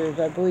dentures.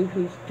 I believe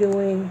he's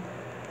doing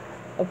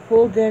a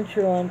full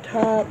denture on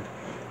top,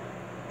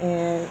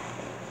 and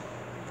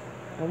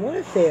I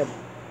want to say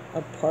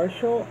a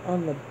partial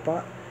on the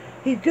bottom.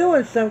 He's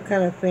doing some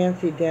kind of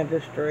fancy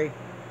dentistry,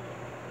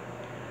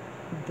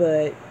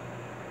 but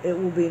it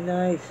will be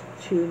nice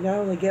to not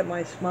only get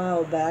my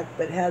smile back,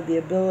 but have the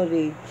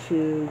ability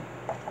to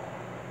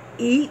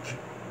eat,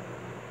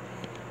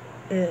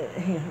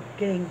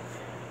 getting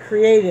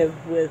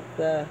creative with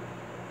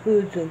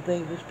foods and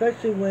things,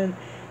 especially when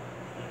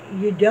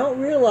you don't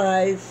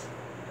realize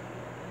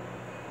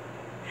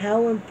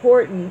how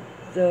important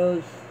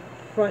those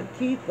front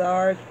teeth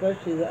are,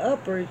 especially the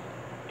uppers,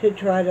 to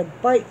try to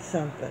bite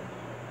something.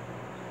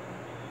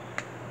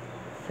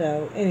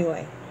 So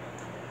anyway,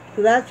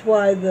 so that's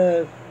why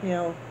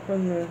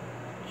from the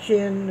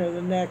chin or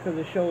the neck or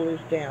the shoulders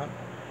down.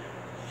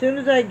 As soon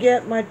as I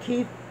get my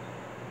teeth,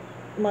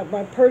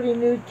 my pretty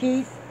new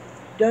teeth,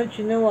 don't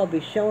you know I'll be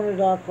showing it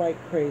off like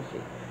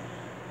crazy.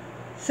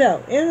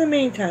 So, in the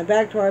meantime,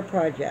 back to our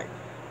project.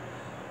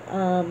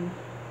 I'm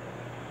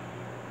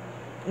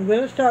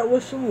going to start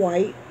with some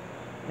white,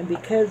 and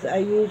because I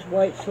use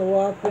white so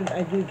often,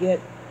 I do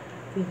get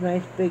these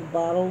nice big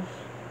bottles.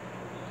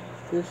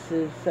 This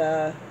is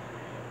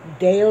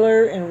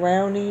Daler and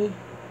Rowney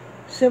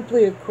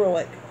Simply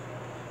Acrylic,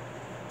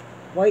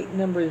 white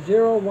number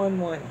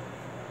 011.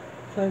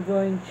 So I'm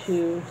going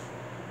to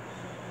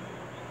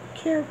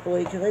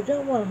carefully, because I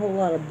don't want a whole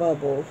lot of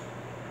bubbles,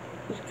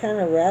 just kind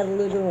of rattle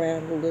it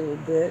around a little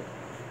bit.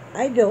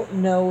 I don't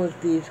know if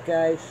these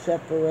guys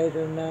separate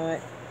or not,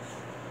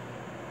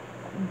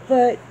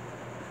 but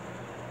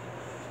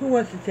who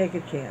wants to take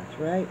a chance,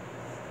 right?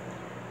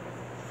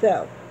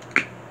 So,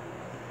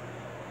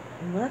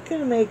 I'm not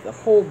going to make a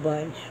whole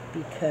bunch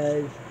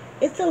because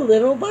it's a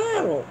little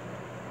bottle.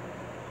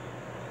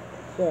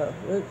 So,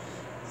 let's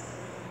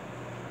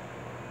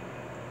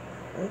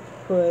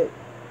put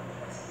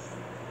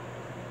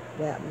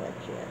that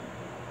much in.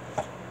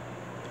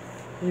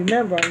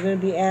 Remember, I'm going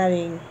to be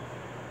adding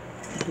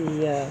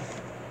the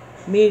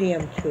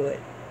medium to it.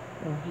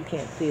 Oh, you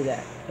can't see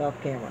that. It's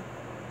off camera.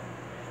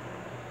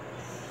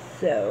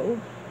 So,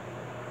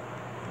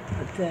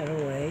 put that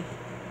away.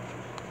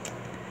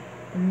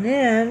 And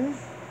then,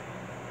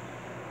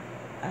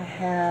 I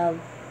have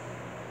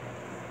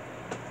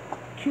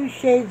 2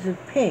 shades of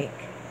pink.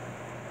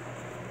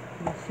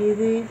 You see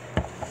these?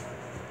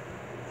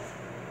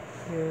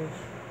 There's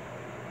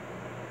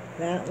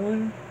that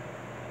one,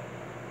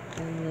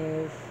 and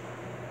there's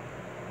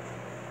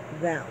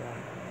that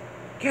one.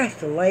 Gosh,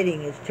 the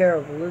lighting is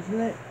terrible, isn't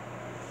it?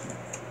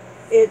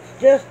 It's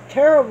just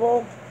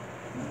terrible.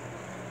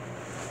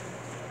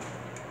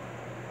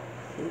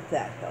 See if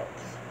that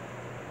helps.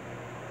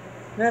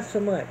 Not so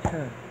much,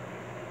 huh?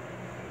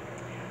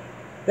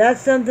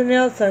 That's something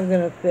else I'm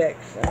going to fix.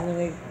 I'm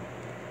going to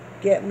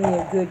get me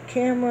a good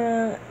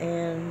camera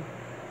and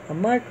a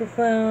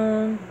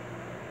microphone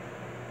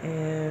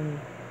and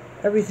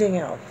everything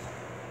else.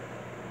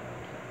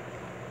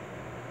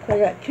 So I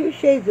got 2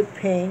 shades of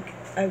pink.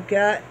 I've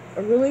got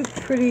a really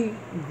pretty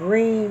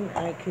green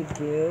I could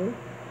do.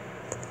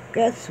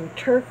 Got some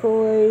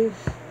turquoise.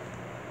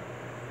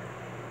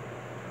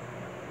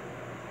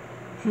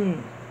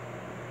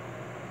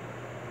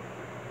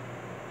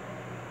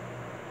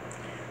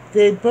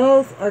 They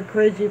both are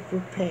crazy for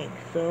pink,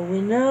 so we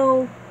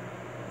know,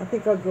 I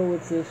think I'll go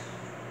with this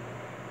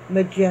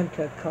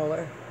magenta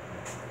color.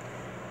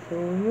 So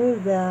we'll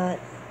remove that,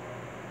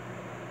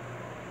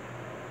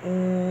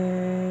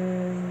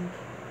 and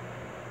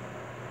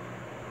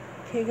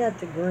take out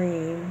the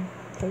green,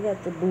 take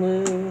out the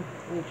blue,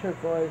 the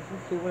turquoise.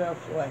 Let's see, what else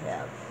do I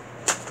have?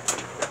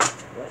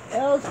 What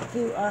else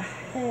do I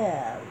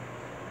have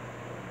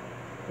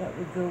that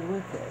would go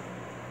with it?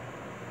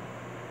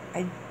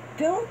 I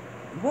don't,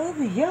 well,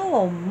 the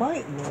yellow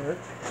might work.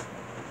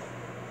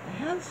 I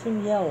have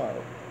some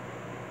yellow.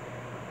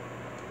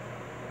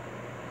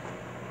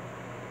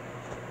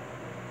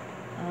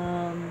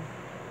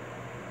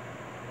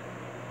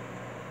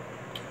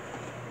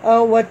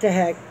 Oh, what the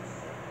heck.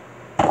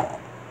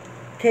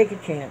 Take a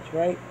chance,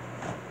 right?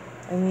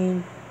 I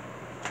mean,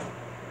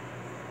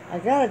 I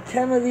got a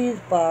ton of these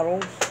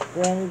bottles.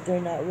 Granted, they're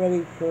not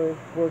ready for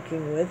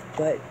working with,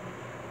 but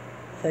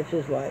such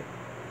is life.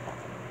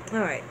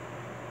 Alright,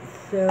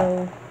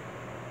 so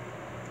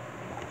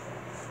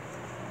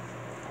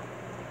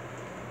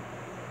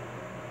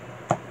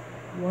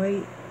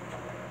white.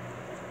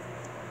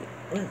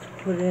 Let's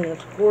put in a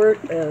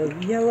squirt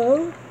of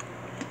yellow.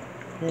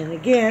 And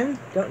again,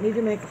 don't need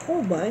to make a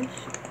whole bunch,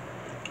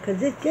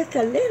 because it's just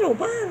a little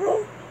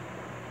bottle.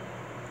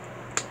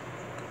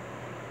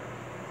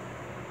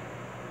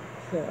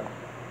 So,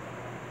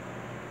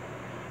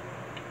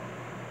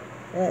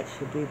 that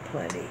should be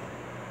plenty.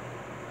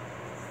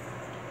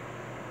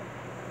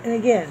 And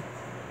again,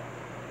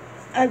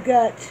 I've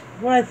got,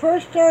 when I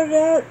first started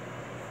out,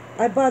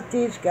 I bought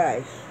these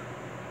guys.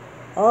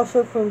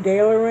 Also from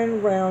Daler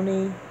and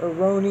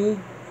Rowney,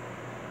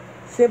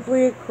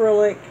 Simply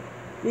Acrylic,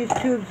 these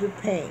tubes of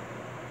paint,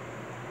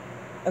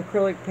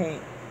 acrylic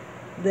paint,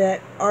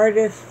 that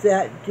artists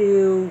that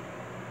do,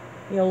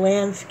 you know,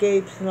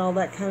 landscapes and all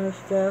that kind of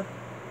stuff,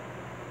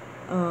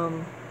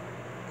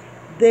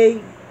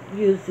 they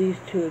use these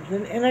tubes.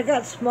 And I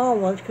got small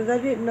ones because I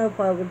didn't know if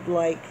I would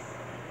like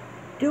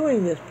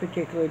doing this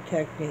particular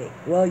technique.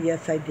 Well,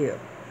 yes, I do.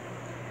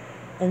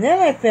 And then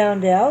I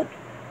found out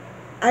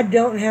I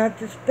don't have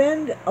to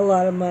spend a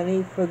lot of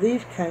money for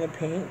these kind of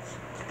paints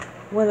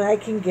when I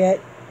can get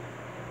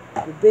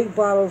the big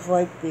bottles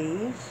like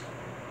these,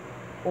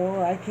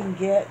 or I can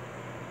get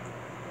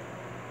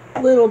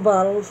little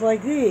bottles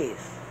like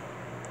these.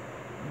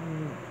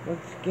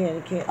 Once again,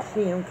 you can't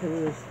see them because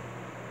it was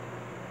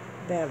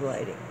bad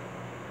lighting.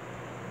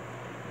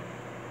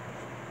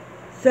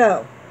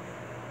 So,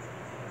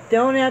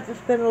 don't have to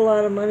spend a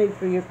lot of money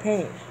for your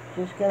paints.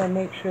 Just got to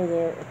make sure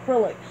they're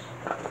acrylics.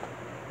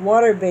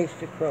 Water-based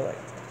acrylic.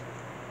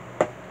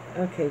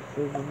 Okay,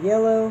 so the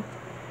yellow.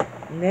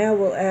 Now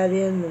we'll add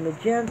in the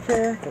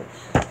magenta.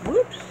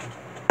 Whoops.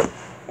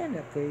 Stand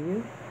up there,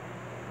 you.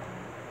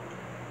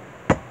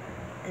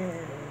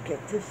 And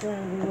get this out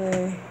of the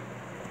way.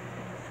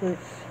 So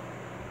let's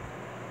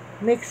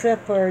mix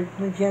up our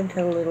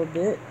magenta a little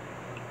bit.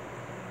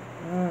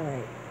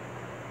 Alright.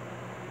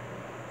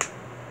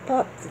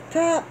 Pop the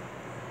top.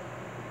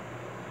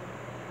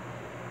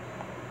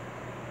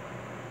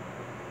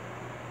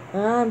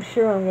 I'm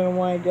sure I'm going to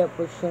wind up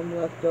with some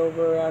left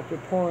over after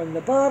pouring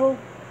the bottle.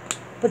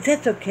 But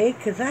that's okay,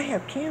 because I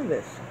have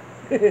canvas.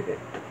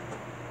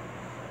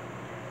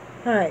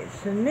 Alright,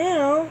 so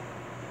now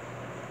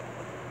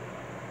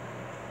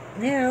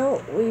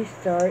we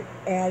start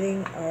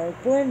adding our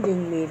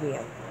blending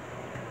medium.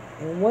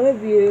 And one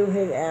of you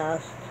had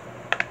asked,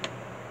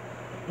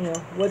 you know,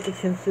 what the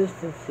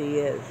consistency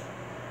is.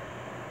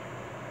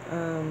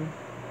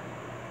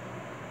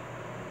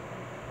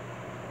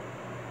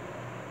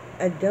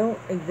 I don't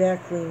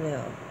exactly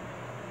know.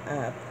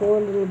 I pour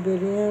a little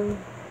bit in.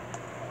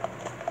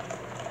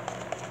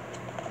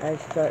 I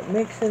start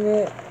mixing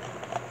it.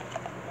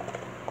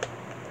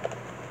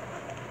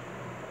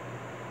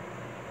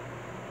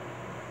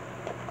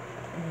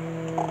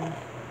 And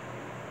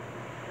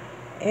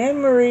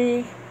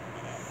Anne-Marie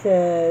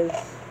says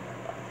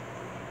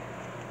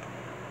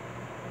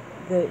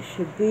that it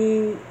should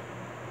be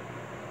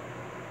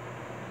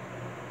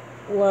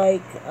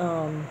like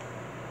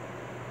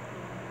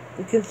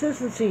the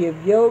consistency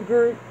of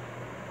yogurt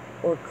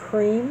or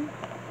cream.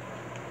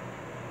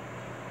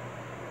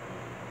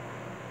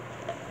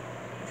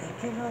 Did I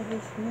get all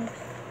this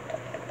mixed?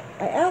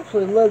 I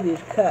absolutely love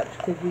these cups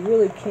because you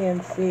really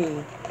can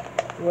see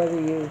whether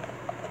you've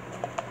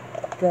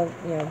done,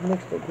 you know,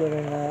 mixed it good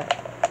or not.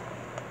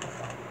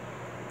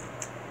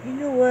 You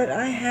know what?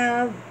 I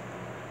have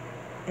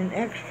an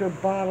extra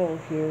bottle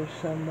here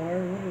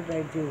somewhere. What did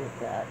I do with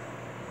that?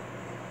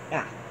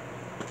 Ah.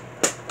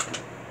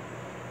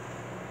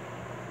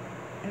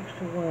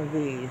 Extra one of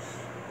these.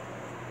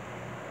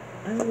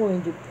 I'm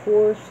going to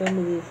pour some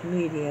of this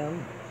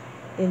medium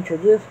into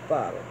this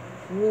bottle.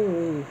 It's a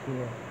little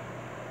easier.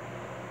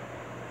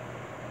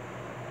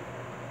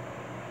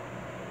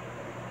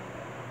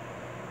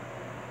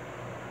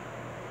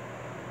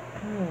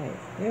 Alright,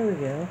 there we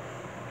go.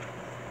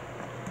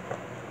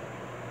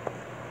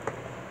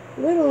 A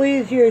little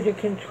easier to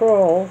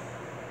control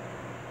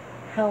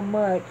how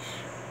much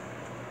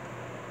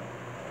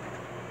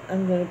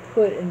I'm going to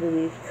put into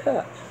these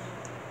cups.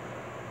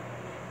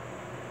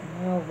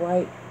 And I'll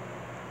write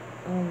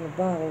on the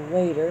bottle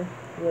later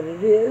what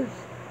it is,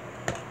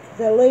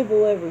 because I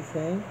label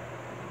everything.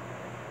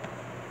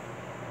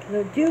 And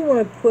I do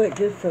want to put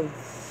just a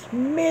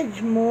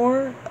smidge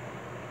more.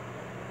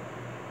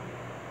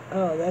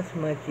 Oh, that's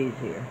much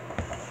easier.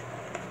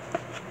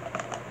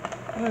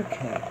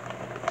 Okay.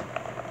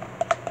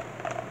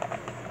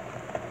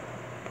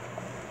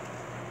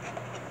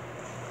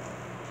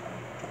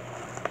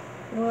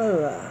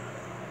 Voila.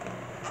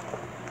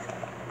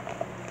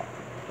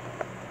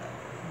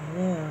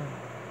 Now,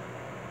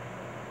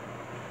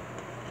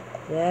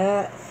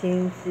 that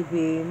seems to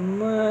be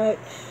much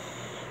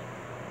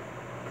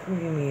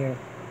creamier.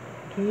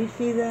 Can you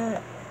see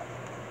that?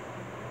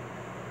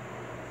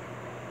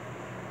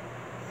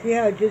 See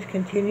how it just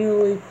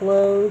continually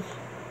flows?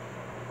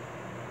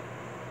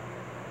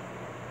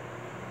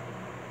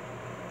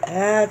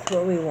 That's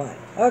what we want.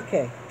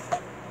 Okay,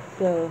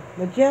 so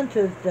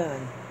magenta's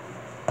done.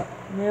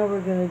 Now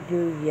we're going to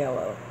do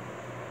yellow.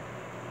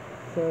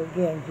 So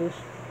again, just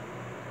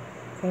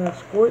kind of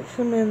squirt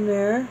some in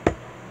there,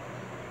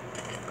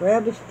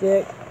 grab a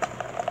stick,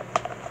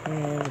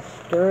 and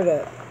stir it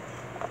up.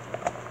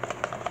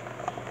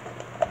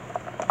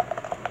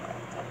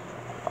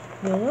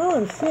 Now while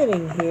I'm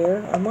sitting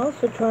here, I'm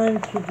also trying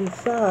to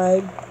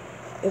decide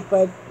if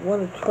I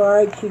want to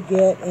try to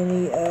get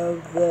any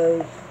of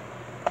those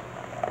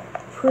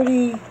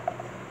pretty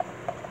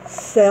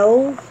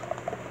cells,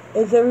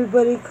 as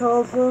everybody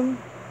calls them,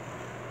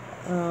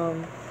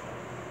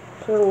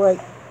 sort of like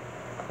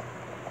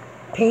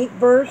paint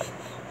bursts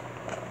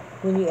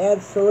when you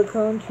add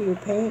silicone to your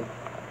paint.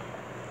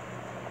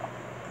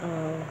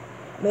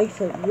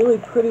 Makes a really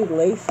pretty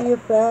lacy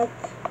effect.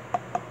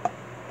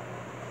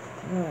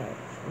 Alright,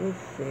 let's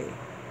see.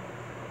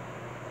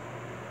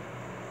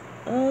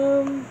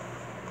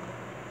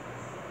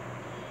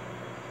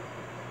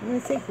 I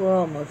think we're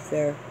almost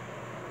there.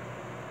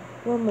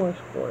 One more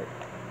squirt,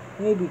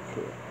 maybe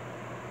two.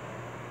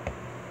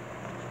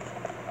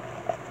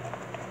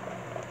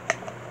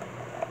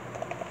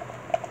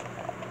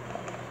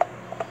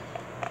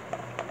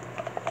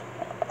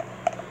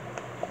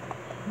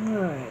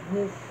 Alright,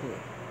 let's see.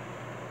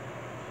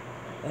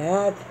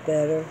 That's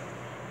better.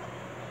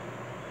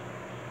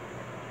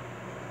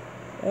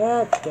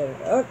 That's better.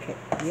 Okay,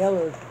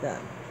 yellow's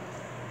done.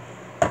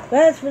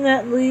 Last but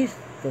not least,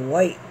 the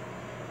white.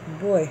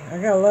 Boy, I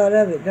got a lot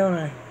of it, don't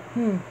I?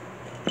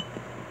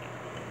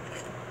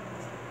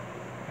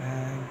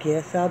 I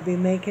guess I'll be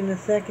making a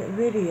second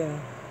video.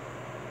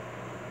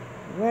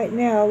 Right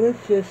now,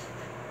 let's just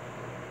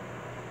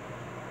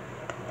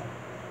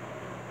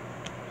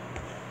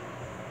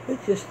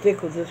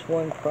stick with this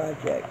one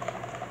project.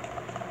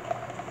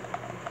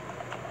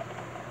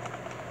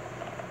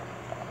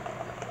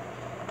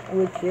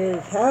 Which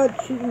is how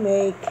to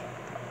make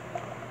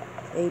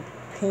a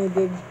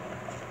painted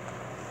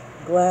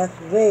glass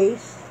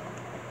vase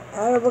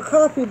out of a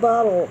coffee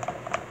bottle.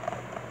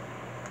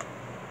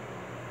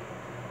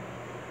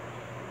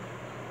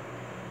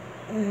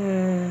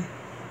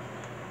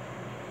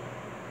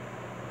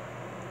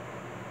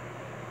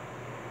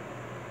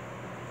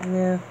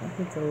 Yeah, I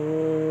think a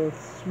little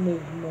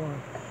smidge more.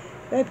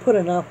 I put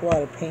an awful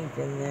lot of paint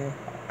in there.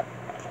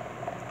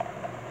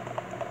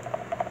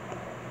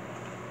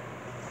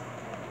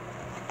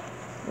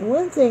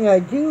 One thing I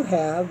do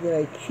have that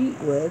I cheat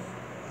with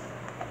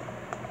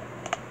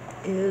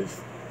is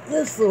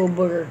this little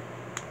booger.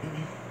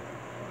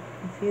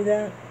 You see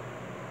that?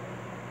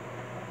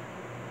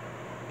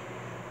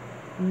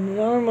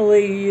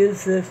 Normally you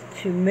use this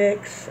to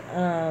mix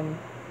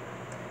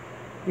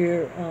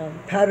your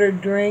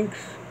powdered drinks.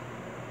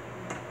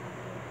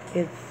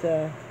 It's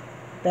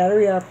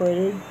battery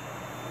operated.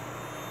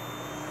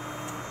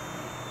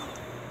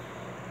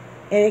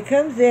 And it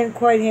comes in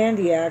quite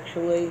handy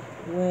actually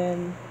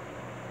when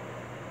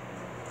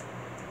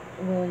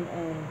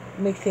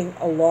mixing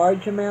a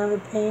large amount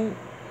of paint.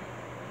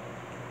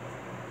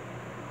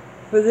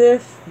 For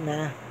this,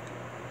 nah,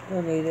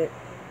 don't need it.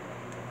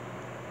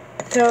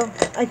 So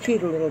I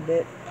cheat a little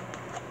bit.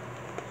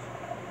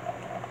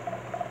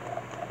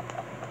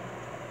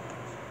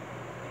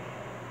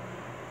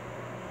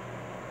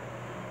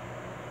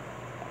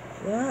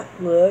 That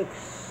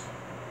looks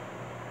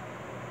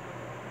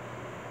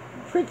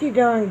pretty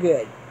darn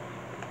good.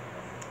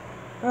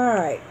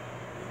 Alright,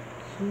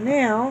 so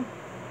now,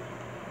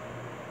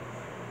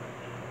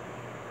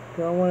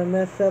 do I want to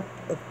mess up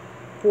a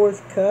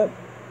fourth cup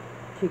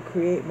to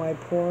create my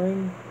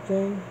pouring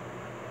thing?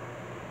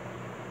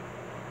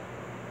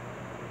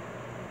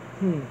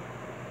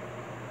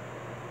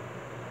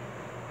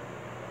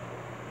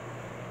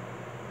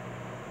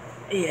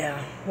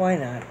 Yeah, why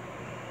not?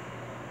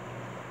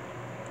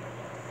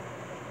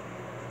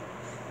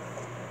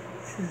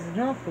 This is an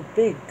awful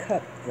big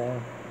cup,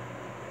 though.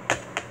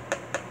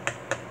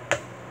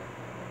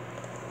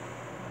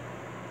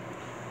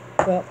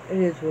 Well, it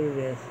is what it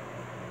is.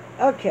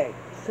 Okay,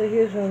 so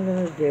here's what I'm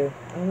going to do.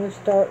 I'm going to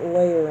start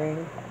layering.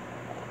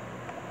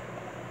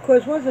 Of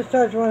course, once it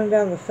starts running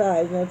down the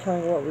sides, no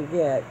telling what we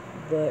get.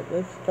 But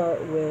let's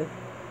start with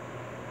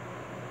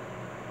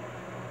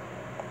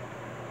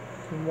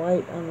some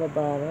white on the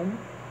bottom.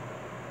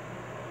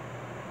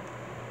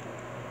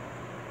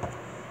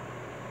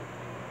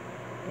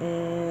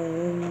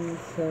 And then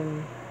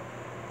some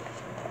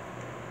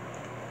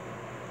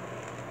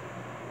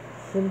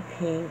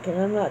pink.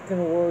 And I'm not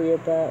going to worry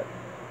about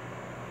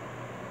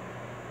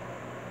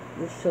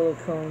the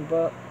silicone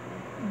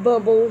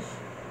bubbles.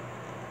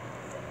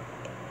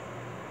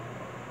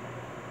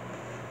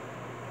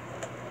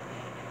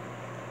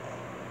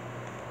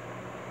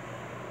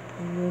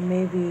 And then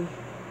maybe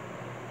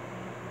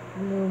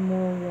a little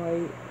more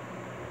white.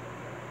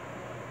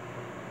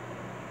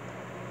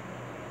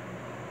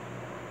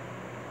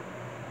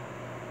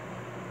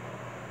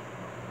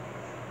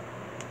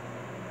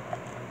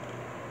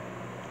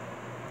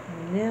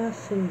 And now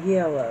some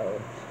yellow.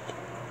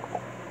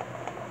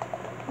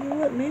 You know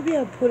what, maybe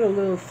I'll put a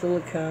little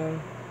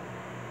silicone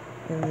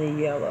in the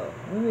yellow.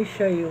 Let me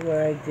show you what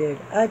I did.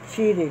 I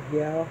cheated,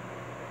 y'all.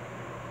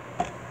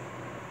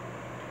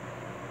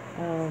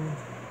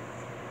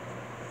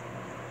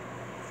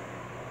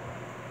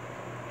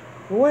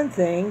 For one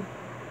thing,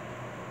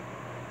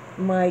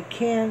 my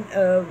can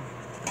of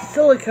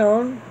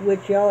silicone,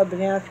 which y'all have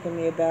been asking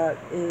me about,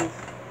 is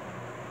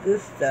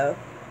this stuff.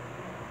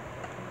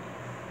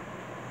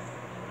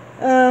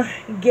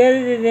 Get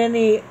it at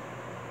any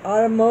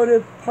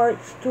automotive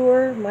parts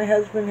store. My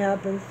husband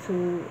happens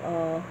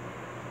to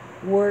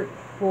work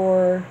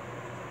for...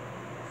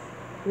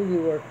 Who do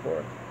you work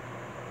for?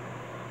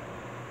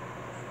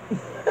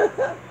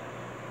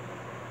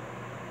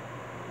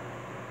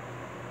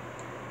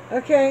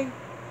 Okay,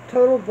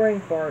 total brain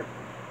fart.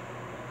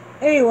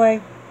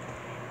 Anyway,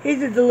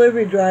 he's a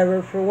delivery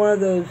driver for one of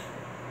those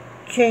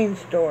chain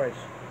stores.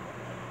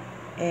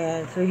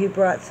 And so he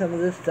brought some of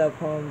this stuff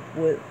home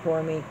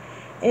for me.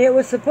 And it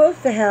was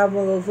supposed to have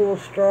one of those little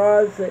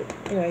straws that,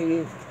 you know,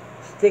 you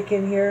stick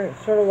in here,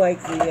 sort of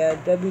like the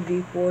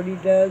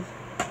WD-40 does.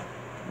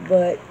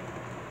 But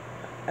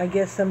I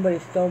guess somebody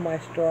stole my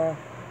straw.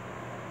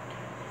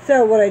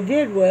 So what I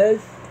did was,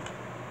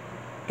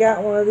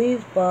 got one of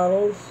these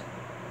bottles,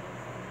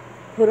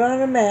 put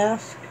on a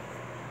mask.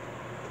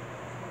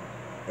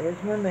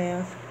 There's my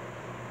mask.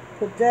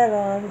 Put that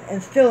on,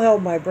 and still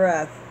held my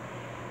breath.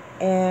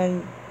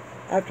 And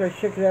after I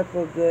shook it up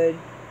real good,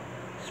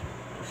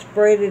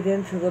 sprayed it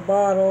into the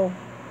bottle,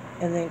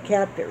 and then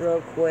capped it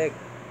real quick.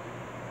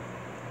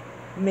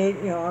 Made,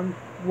 you know, I'm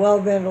well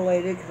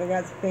ventilated because I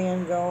got the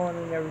fan going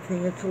and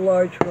everything. It's a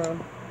large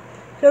room,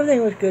 so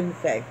everything was good and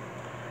safe.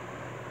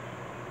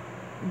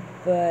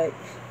 But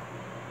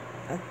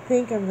I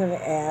think I'm going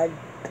to add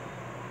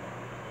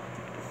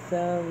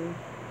some,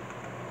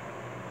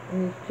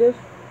 and it's just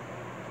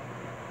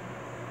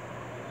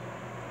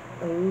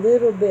a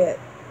little bit,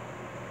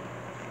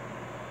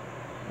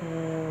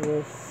 and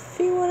we'll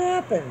see what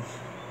happens.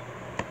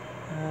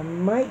 I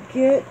might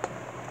get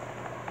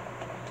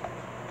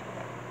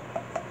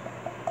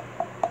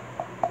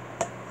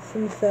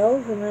some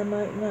cells and I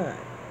might not.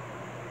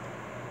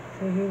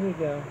 So here we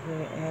go. I'm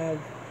going to add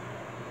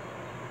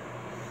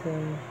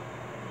some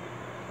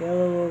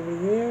yellow over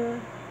there,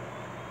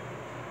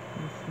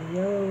 and some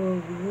yellow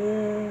over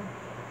there,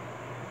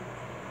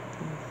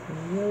 and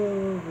some yellow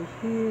over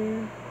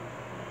here.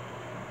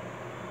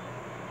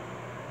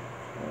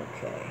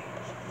 Okay.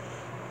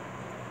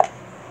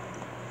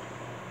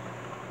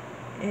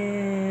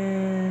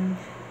 And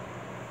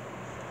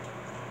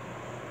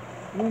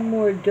one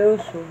more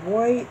dose of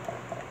white.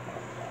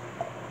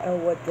 Oh,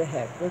 what the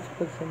heck. Let's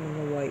put some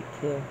in the white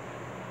too.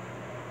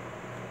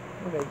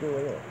 What did I do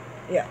with it?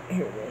 Yeah,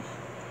 here it is.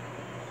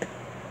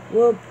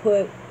 We'll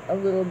put a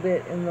little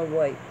bit in the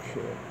white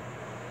too.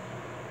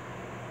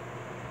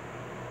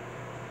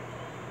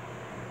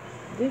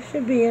 This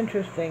should be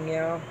interesting,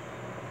 y'all.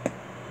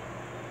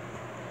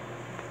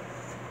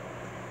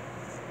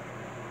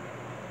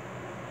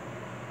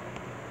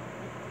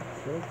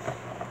 So let's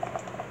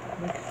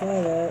mix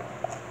that up.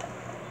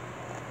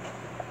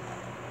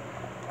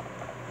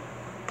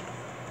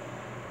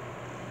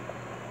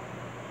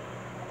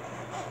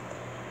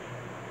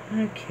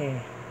 Okay.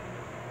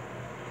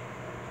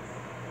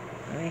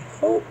 I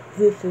hope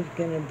this is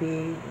going to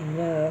be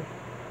enough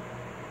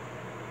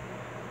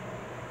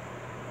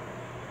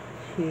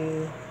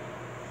to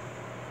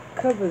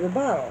cover the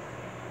bottle.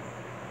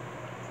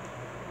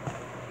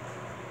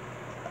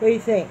 What do you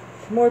think?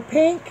 Some more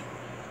pink?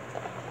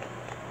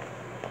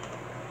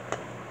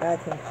 I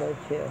think so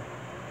too.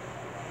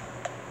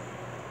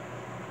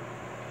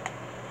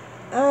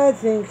 I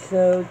think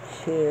so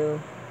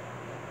too.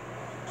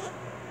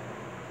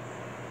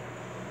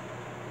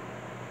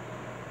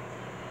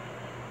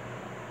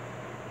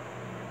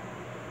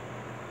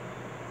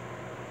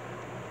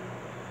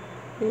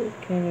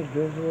 Just kind of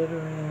drizzle it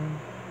around.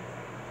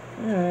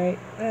 Alright,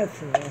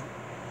 that's enough.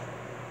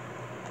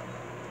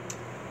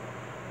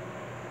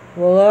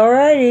 Well,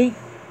 alrighty.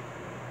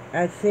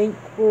 I think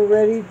we're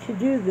ready to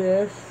do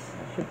this.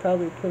 I should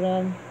probably put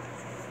on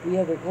the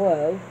other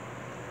glove.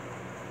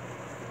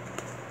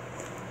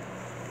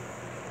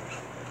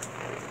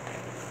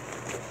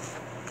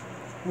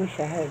 Wish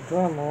I had a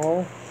drum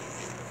roll.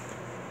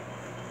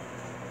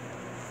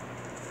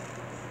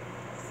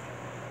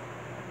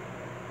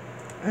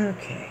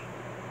 Okay.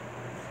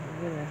 So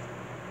I'm gonna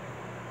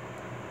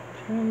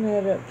turn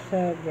that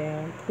upside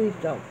down. Please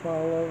don't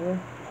fall over.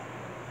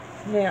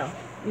 Now,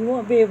 you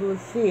won't be able to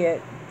see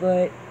it,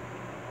 but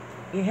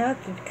you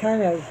have to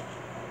kind of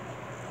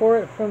pour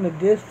it from a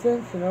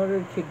distance in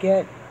order to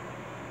get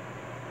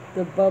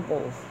the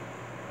bubbles,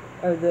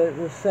 or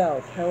the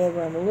cells.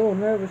 However, I'm a little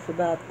nervous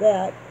about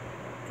that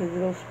because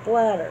it'll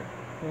splatter.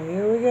 And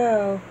here we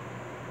go.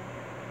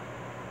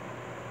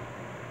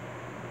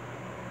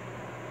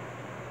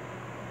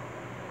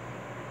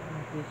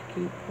 I'll just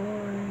keep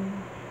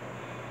pouring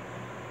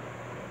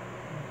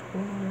and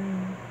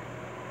pouring.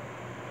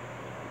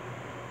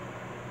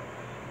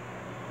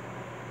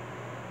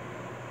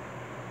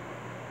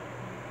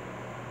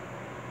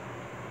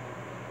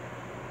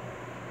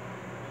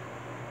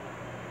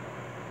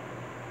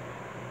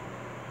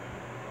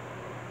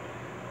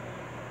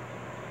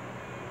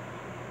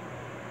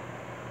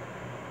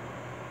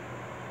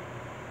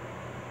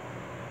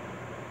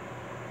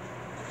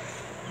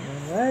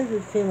 Why does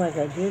it seem like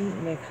I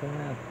didn't mix them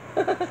up?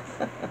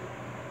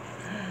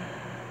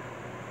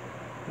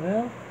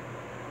 Well,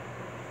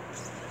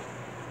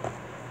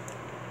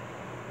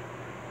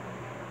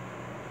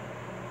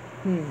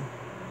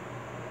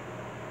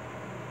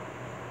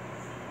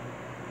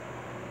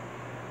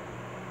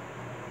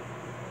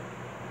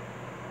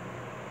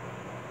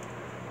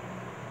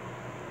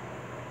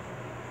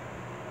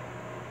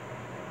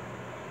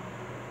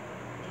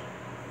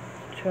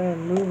 try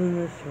moving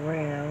this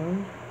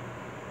around.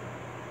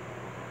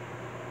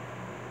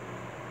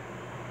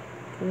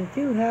 I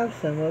do have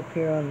some up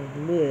here on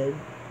the lid.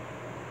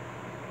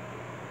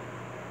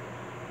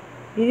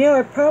 You know,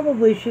 I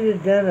probably should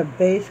have done a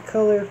base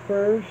color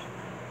first.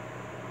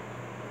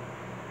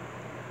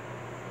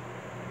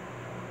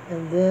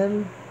 And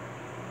then...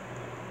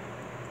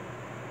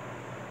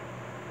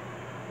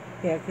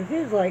 yeah, because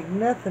there's like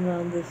nothing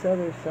on this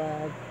other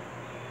side.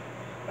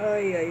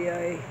 Ay, ay,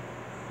 ay.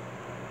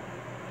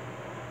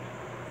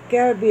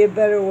 Gotta be a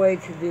better way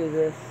to do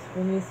this,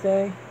 wouldn't you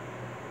say?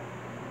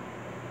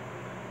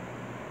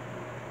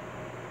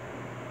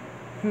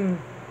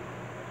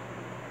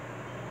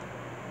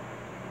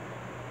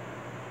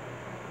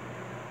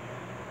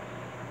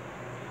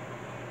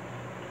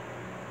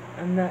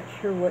 I'm not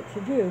sure what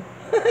to do.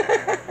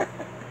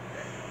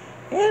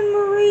 Anne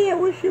Marie, I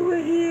wish you were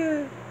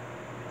here.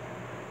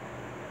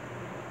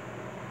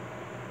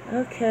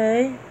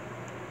 Okay.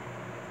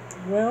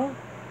 Well.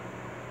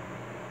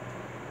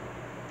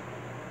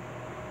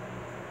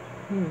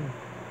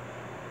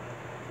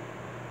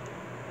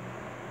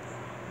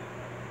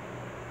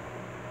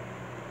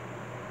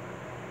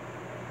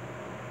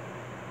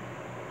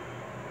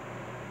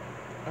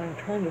 I'm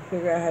trying to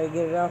figure out how to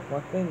get it off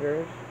my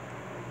fingers.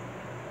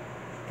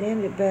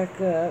 Stand it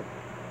back up.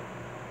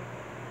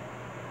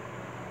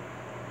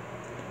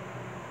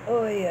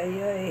 Oy,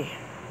 oy, oy.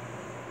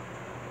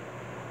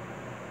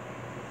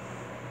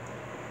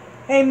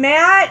 Hey,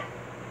 Matt!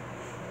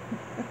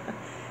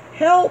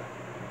 Help!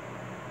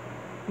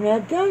 Now,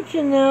 don't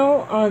you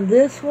know, on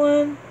this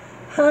one,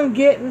 I'm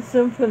getting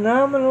some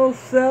phenomenal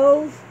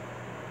cells.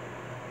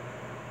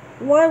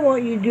 Why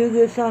won't you do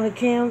this on a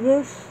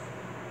canvas?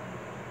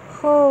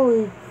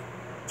 Holy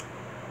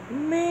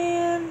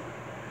man.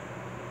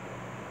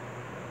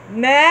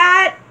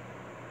 Matt!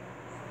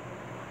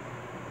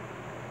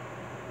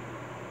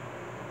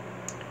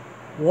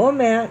 Well,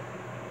 Matt,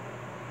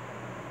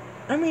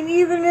 I mean,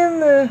 even in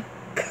the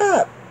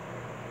cup,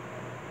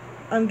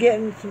 I'm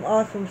getting some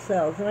awesome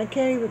cells. And I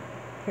can't even...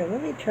 here,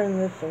 let me turn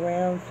this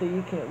around so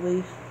you can at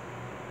least...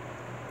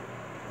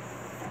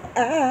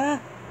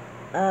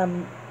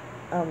 I'm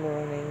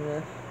ruining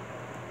this.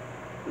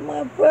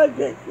 My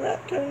project's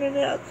not turning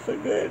out so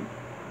good.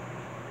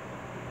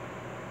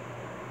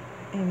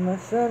 And my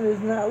son is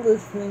not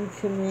listening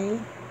to me.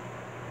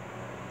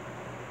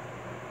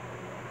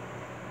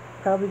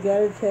 Probably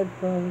got his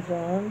headphones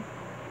on.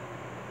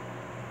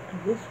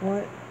 I just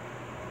want...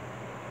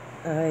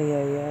 ay,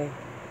 ay, ay.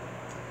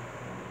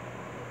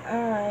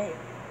 Alright.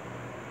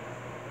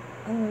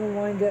 I'm going to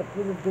wind up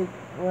with a big...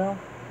 well...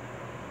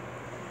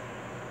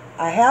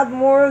 I have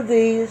more of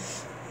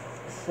these,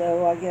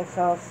 so I guess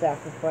I'll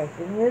sacrifice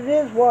it. And it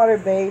is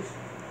water-based,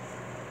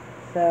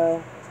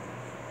 so...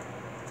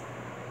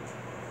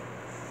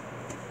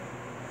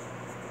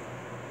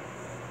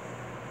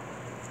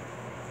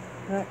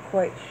 not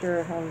quite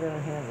sure how I'm going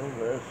to handle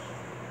this.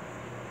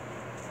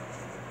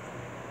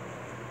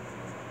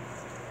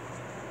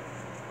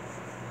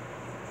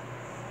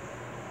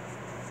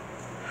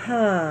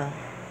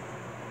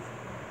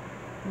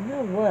 You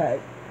know what?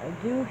 I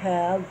do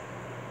have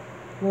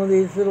one of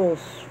these little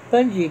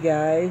spongy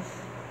guys.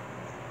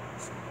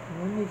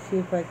 Let me see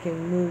if I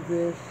can move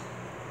this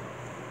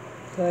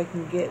so I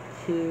can get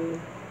to,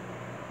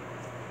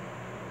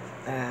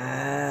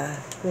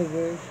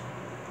 figures.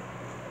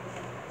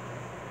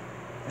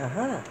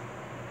 Aha.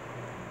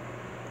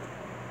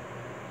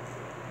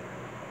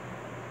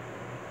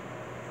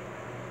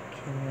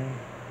 Can I?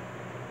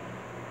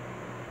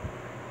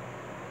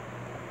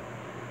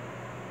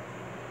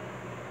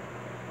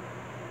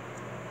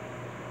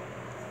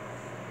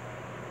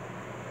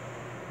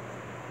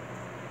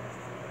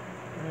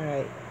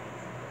 Alright.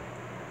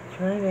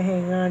 Trying to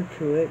hang on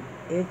to it.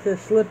 It's a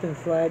slip and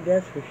slide,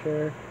 that's for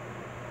sure.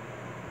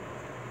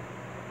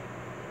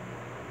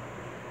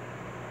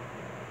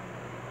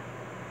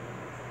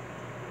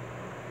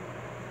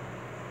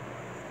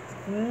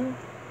 Well,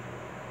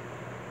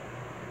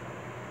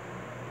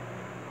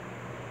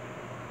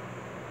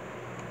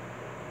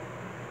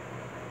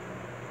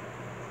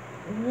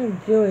 what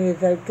I'm doing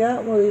is I've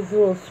got one of these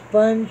little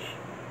sponge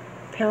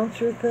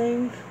pouncer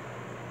things,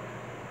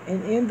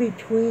 and in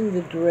between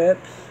the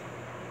drips,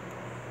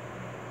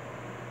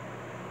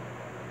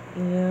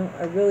 you know,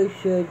 I really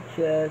should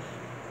just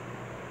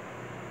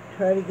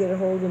try to get a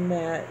hold of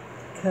Matt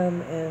to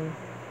come and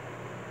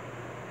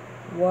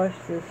wash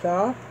this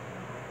off,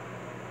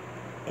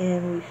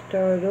 and we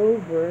start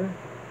over.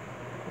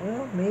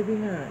 Well, maybe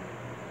not.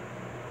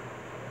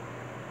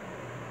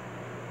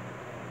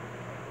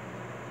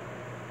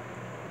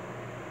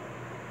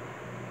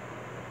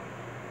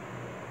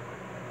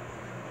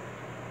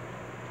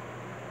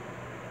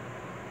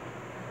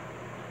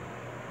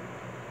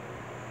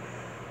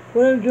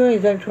 What I'm doing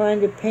is I'm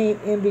trying to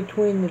paint in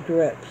between the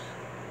drips.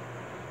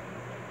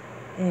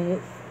 And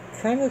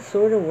it's kind of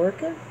sort of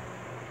working.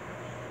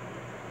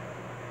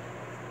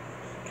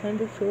 Kind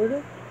of sort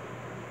of.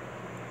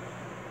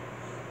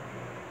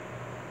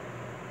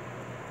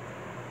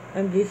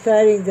 I'm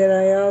deciding that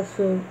I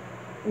also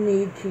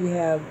need to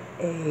have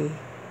a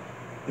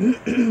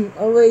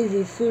a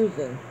Lazy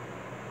Susan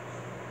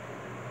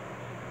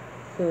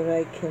so that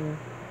I can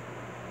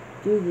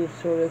do this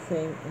sort of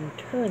thing and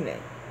turn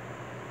it.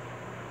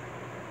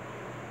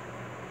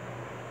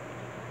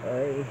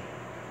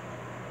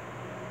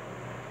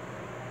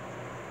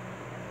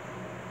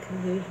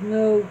 Because there's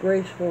no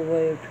graceful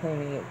way of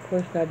turning it. Of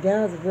course, now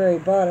down at the very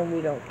bottom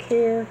we don't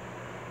care,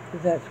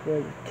 because that's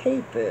where the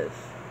tape is.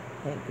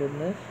 Thank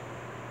goodness.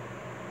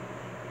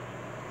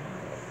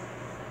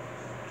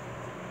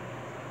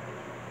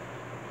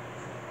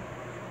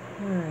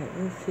 Alright,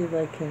 let's see if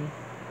I can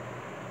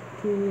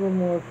do a little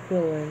more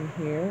fill-in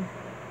here.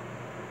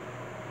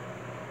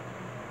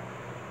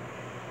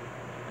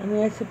 I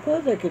mean, I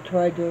suppose I could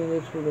try doing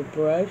this with a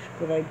brush,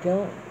 but I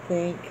don't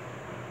think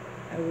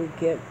I would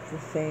get the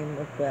same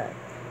effect.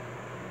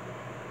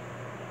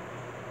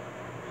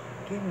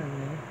 Get on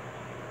there.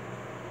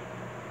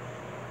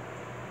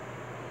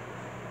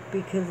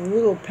 Because the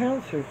little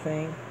pouncer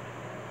thing,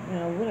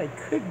 now what I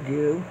could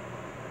do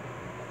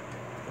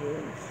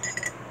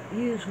is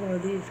use one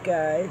of these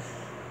guys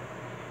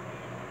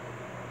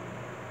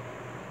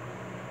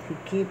to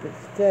keep it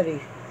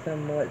steady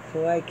somewhat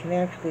so I can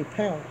actually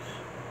pounce.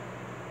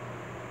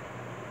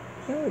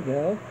 There we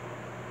go.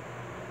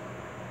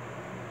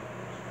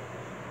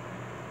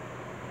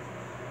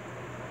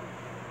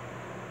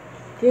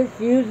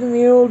 Just using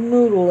the old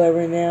noodle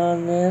every now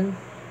and then.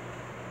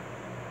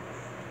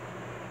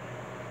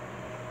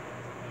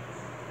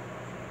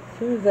 As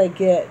soon as I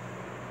get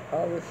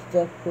all the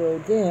stuff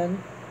filled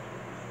in,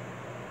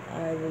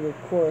 I will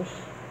of course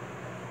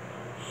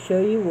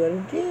show you what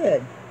it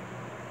did.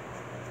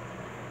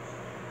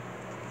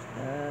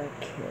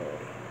 Okay.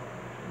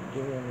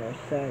 Get in there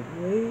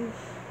sideways.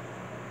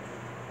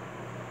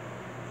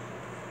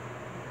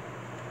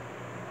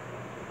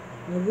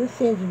 Now this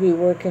seems to be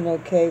working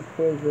okay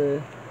for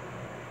the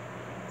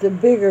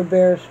bigger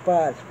bare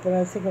spots, but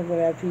I think I'm going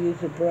to have to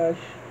use a brush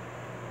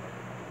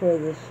for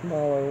the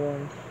smaller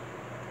ones.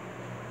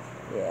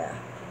 Yeah.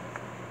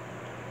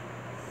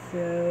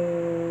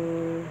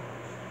 So,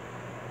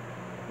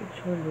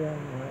 which one do I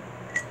want?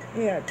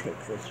 Yeah, I'll take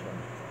this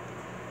one.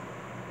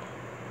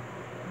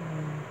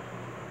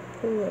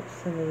 Pull up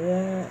some of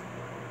that.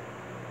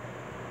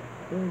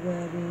 Fill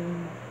that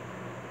in.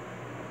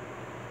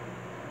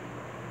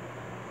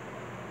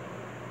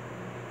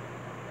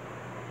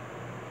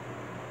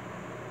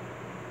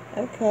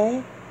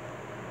 Okay.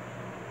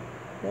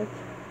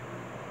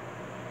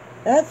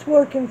 That's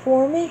working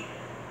for me.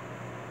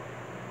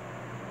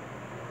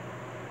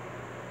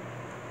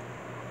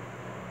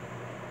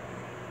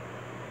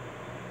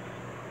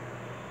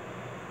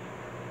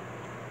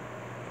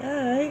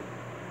 Alright.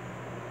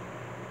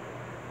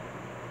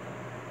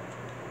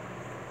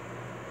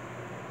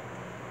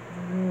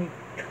 Let me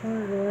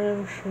turn it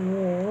around some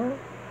more.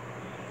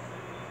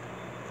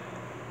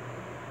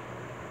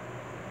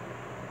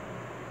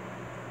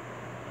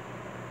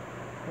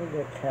 Where'd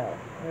that towel?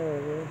 There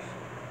it is.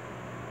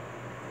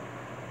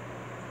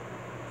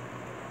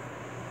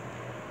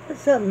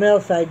 That's something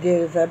else I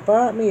did is I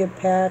bought me a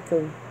pack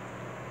of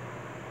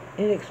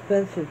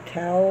inexpensive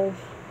towels.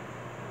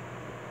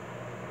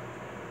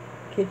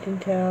 Kitchen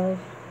towels.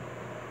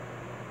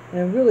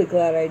 And I'm really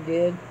glad I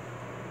did.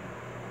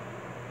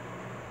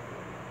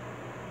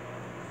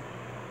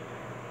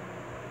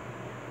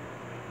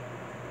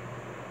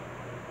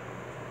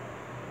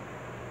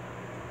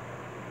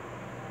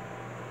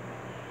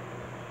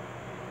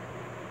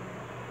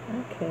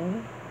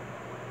 Okay.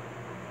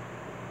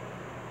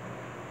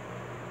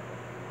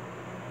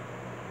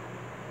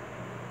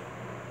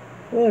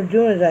 What I'm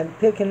doing is I'm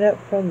picking up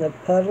from the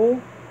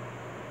puddle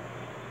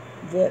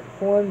that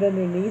formed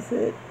underneath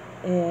it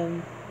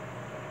and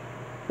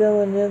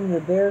filling in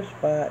the bare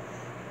spots.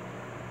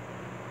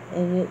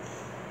 And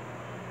it's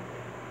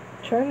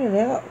turning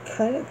out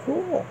kind of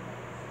cool.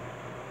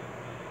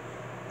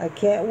 I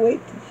can't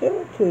wait to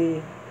show it to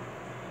you.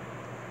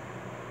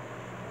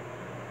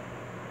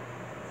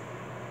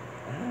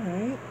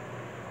 Alright.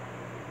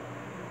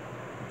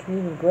 I can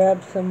even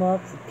grab some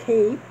off the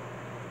tape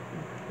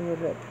and put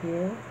it up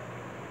here.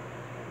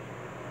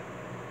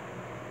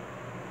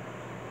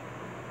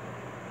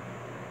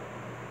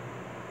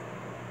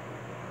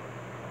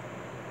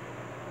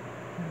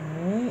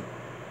 Alright.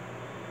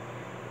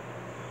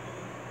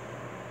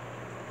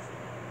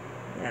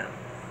 Now,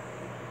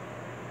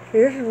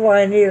 this is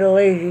why I need a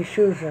lazy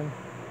Susan.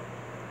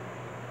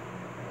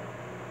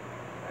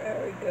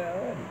 There we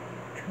go.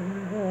 Turn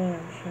it on,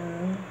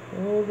 son.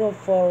 Oh, don't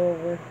fall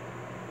over.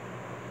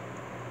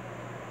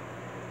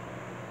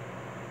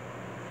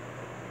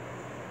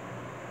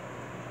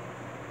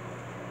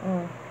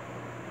 Oh.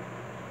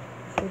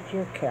 Put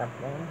your cap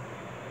on.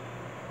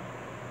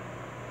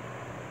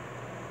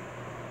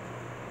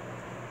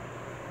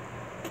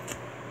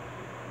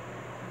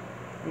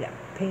 Yeah,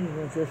 painting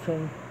with this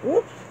one.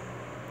 Whoops.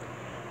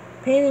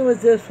 Painting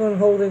with this one,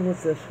 holding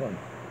with this one.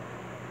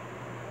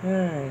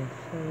 Alright,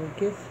 so we'll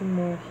get some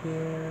more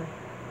here.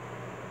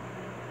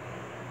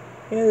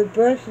 Yeah, the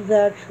brush is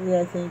actually,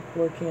 I think,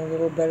 working a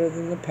little better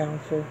than the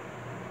pouncer.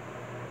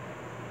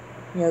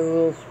 Yeah, the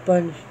little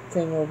sponge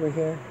thing over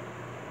here.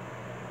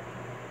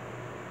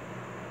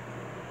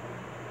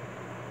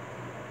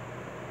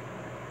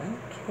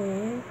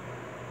 Okay.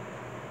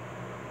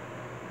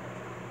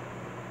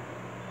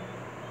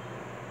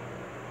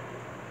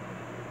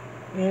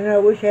 And I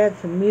wish I had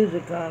some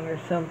music on or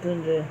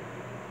something to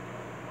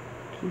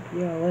keep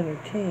you all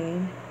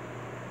entertained.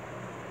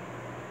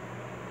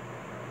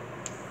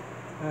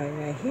 Alright,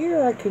 now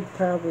here I could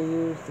probably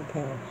use the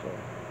pencil.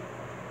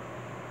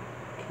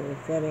 Okay,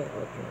 that ain't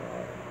looking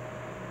right.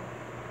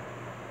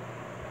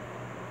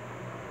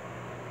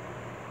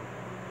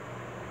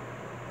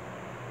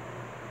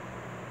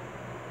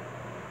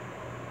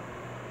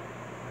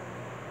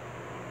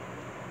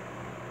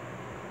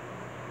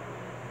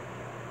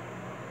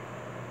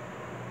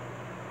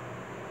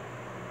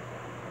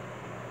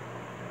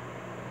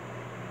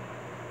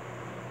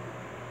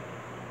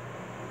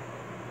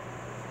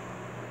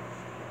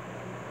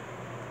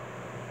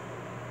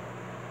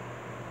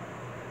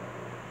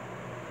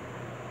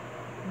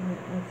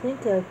 I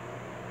think I've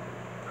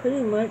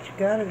pretty much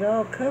got it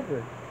all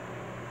covered.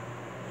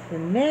 So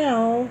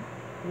now,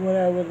 what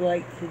I would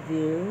like to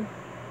do,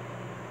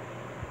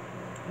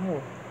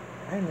 oh,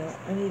 I know,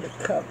 I need a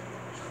cup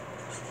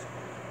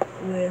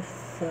with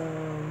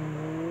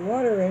some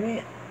water in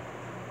it.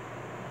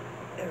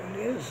 There it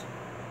is.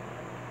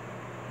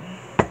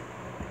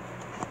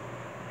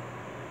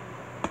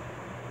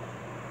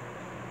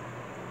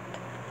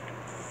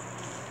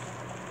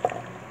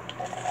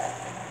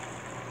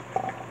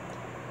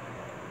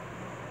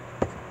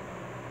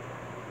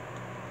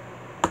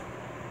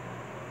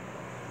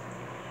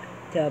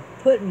 To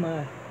put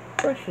my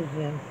brushes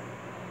in.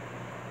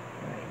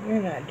 Right,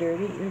 you're not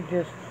dirty, you're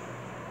just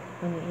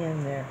on the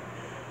end there.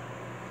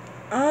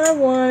 I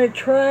want to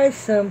try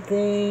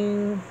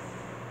something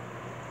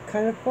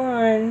kind of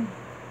fun.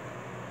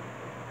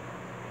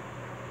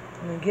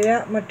 I'm going to get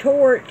out my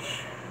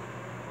torch.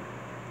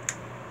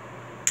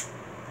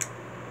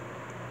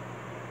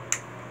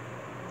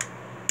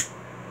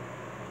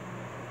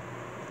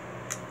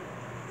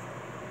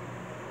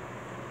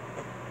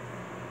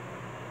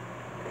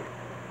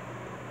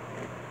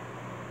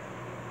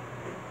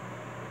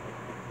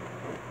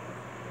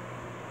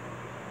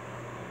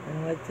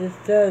 And what this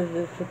does is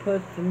it's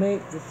supposed to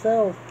make the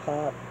cells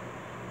pop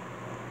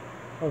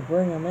or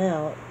bring them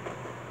out,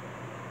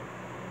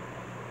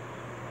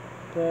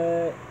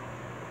 but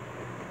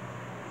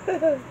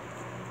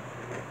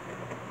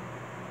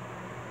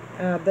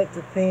I bet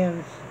the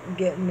fan's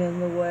getting in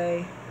the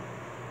way.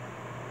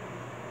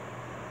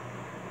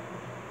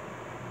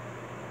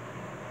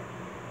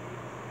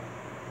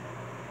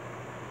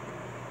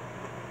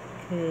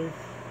 Because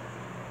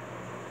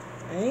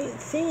I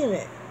ain't seeing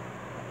it.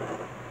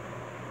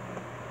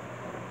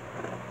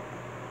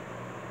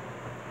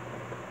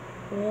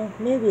 Well,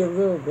 maybe a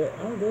little bit.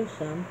 Oh, there's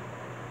some.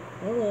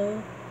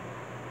 Hello.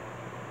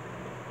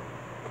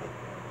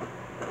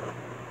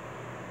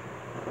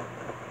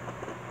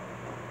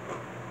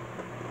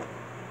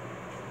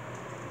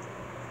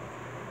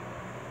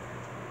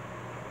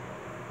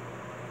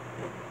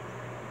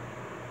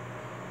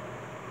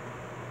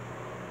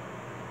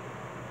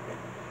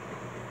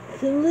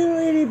 Some little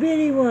itty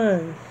bitty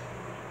ones.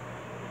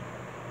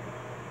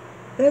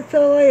 That's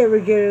all I ever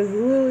get is the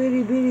little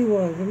itty bitty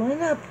ones. Am I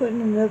not putting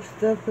enough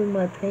stuff in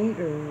my paint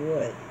or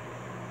what?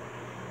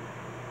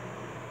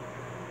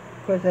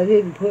 Of course, I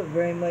didn't put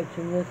very much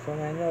in this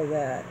one, I know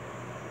that.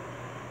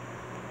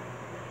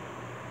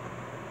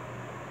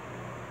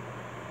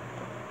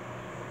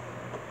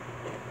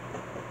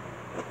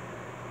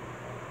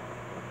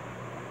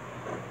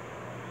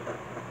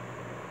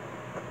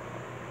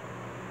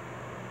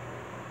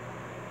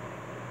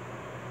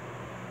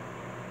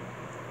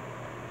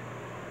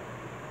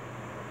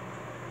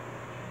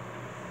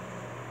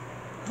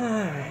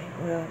 Alright,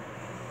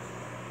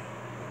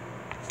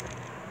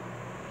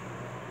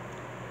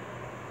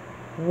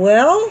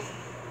 well,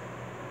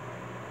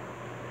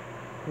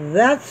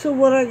 that's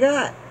what I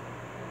got.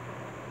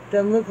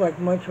 Doesn't look like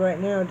much right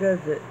now,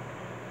 does it?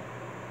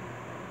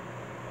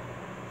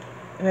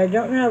 And I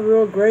don't have a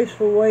real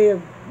graceful way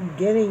of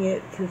getting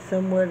it to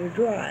somewhere to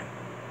dry.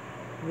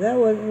 That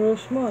wasn't real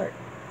smart.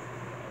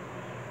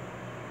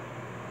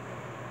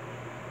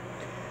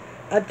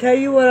 I'll tell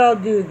you what I'll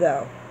do,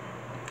 though.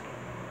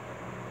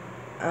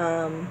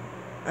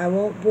 I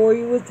won't bore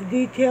you with the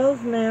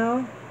details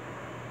now.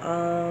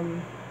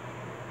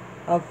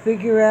 I'll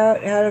figure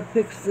out how to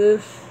fix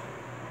this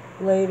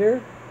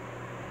later.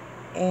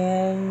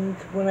 And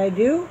when I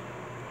do,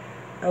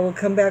 I will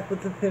come back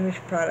with the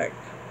finished product.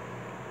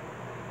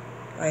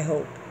 I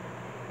hope.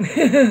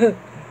 But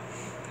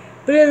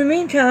in the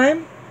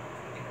meantime,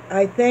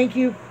 I thank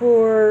you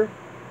for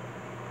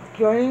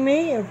joining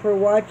me and for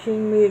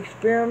watching me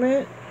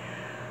experiment.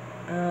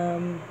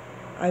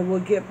 I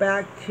will get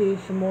back to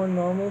some more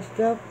normal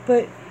stuff,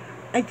 but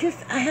I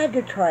had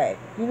to try it,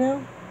 you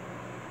know?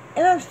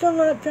 And I'm still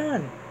not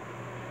done.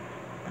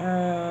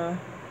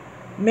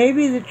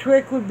 Maybe the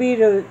trick would be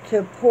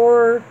to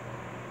pour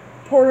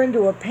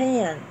into a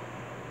pan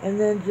and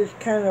then just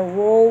kind of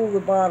roll the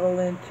bottle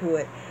into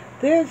it.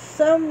 There's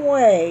some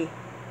way,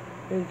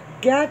 there's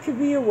got to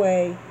be a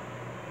way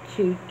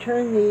to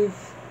turn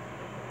these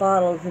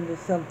bottles into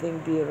something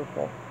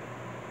beautiful.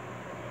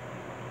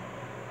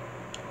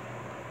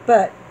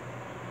 But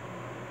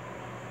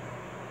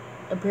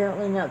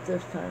apparently not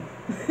this time.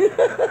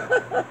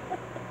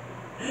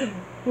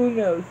 Who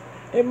knows?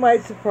 It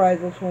might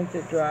surprise us once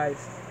it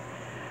dries.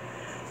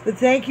 But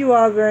thank you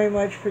all very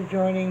much for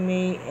joining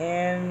me,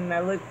 and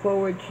I look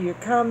forward to your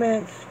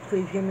comments.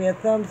 Please give me a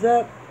thumbs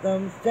up,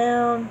 thumbs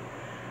down.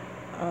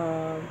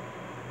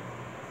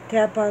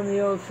 Tap on the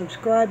old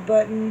subscribe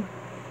button,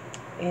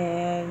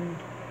 and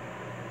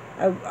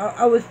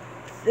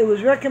it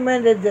was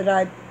recommended that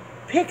I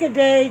pick a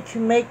day to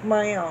make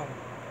my own.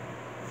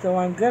 So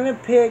I'm gonna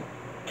pick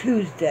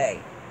Tuesday.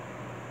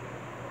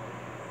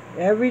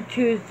 Every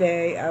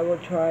Tuesday I will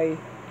try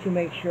to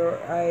make sure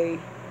I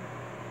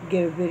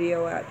get a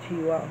video out to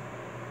you all.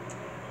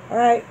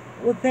 Alright,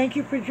 well thank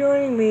you for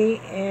joining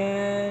me,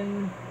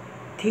 and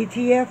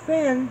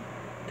TTFN,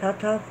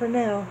 ta-ta for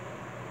now.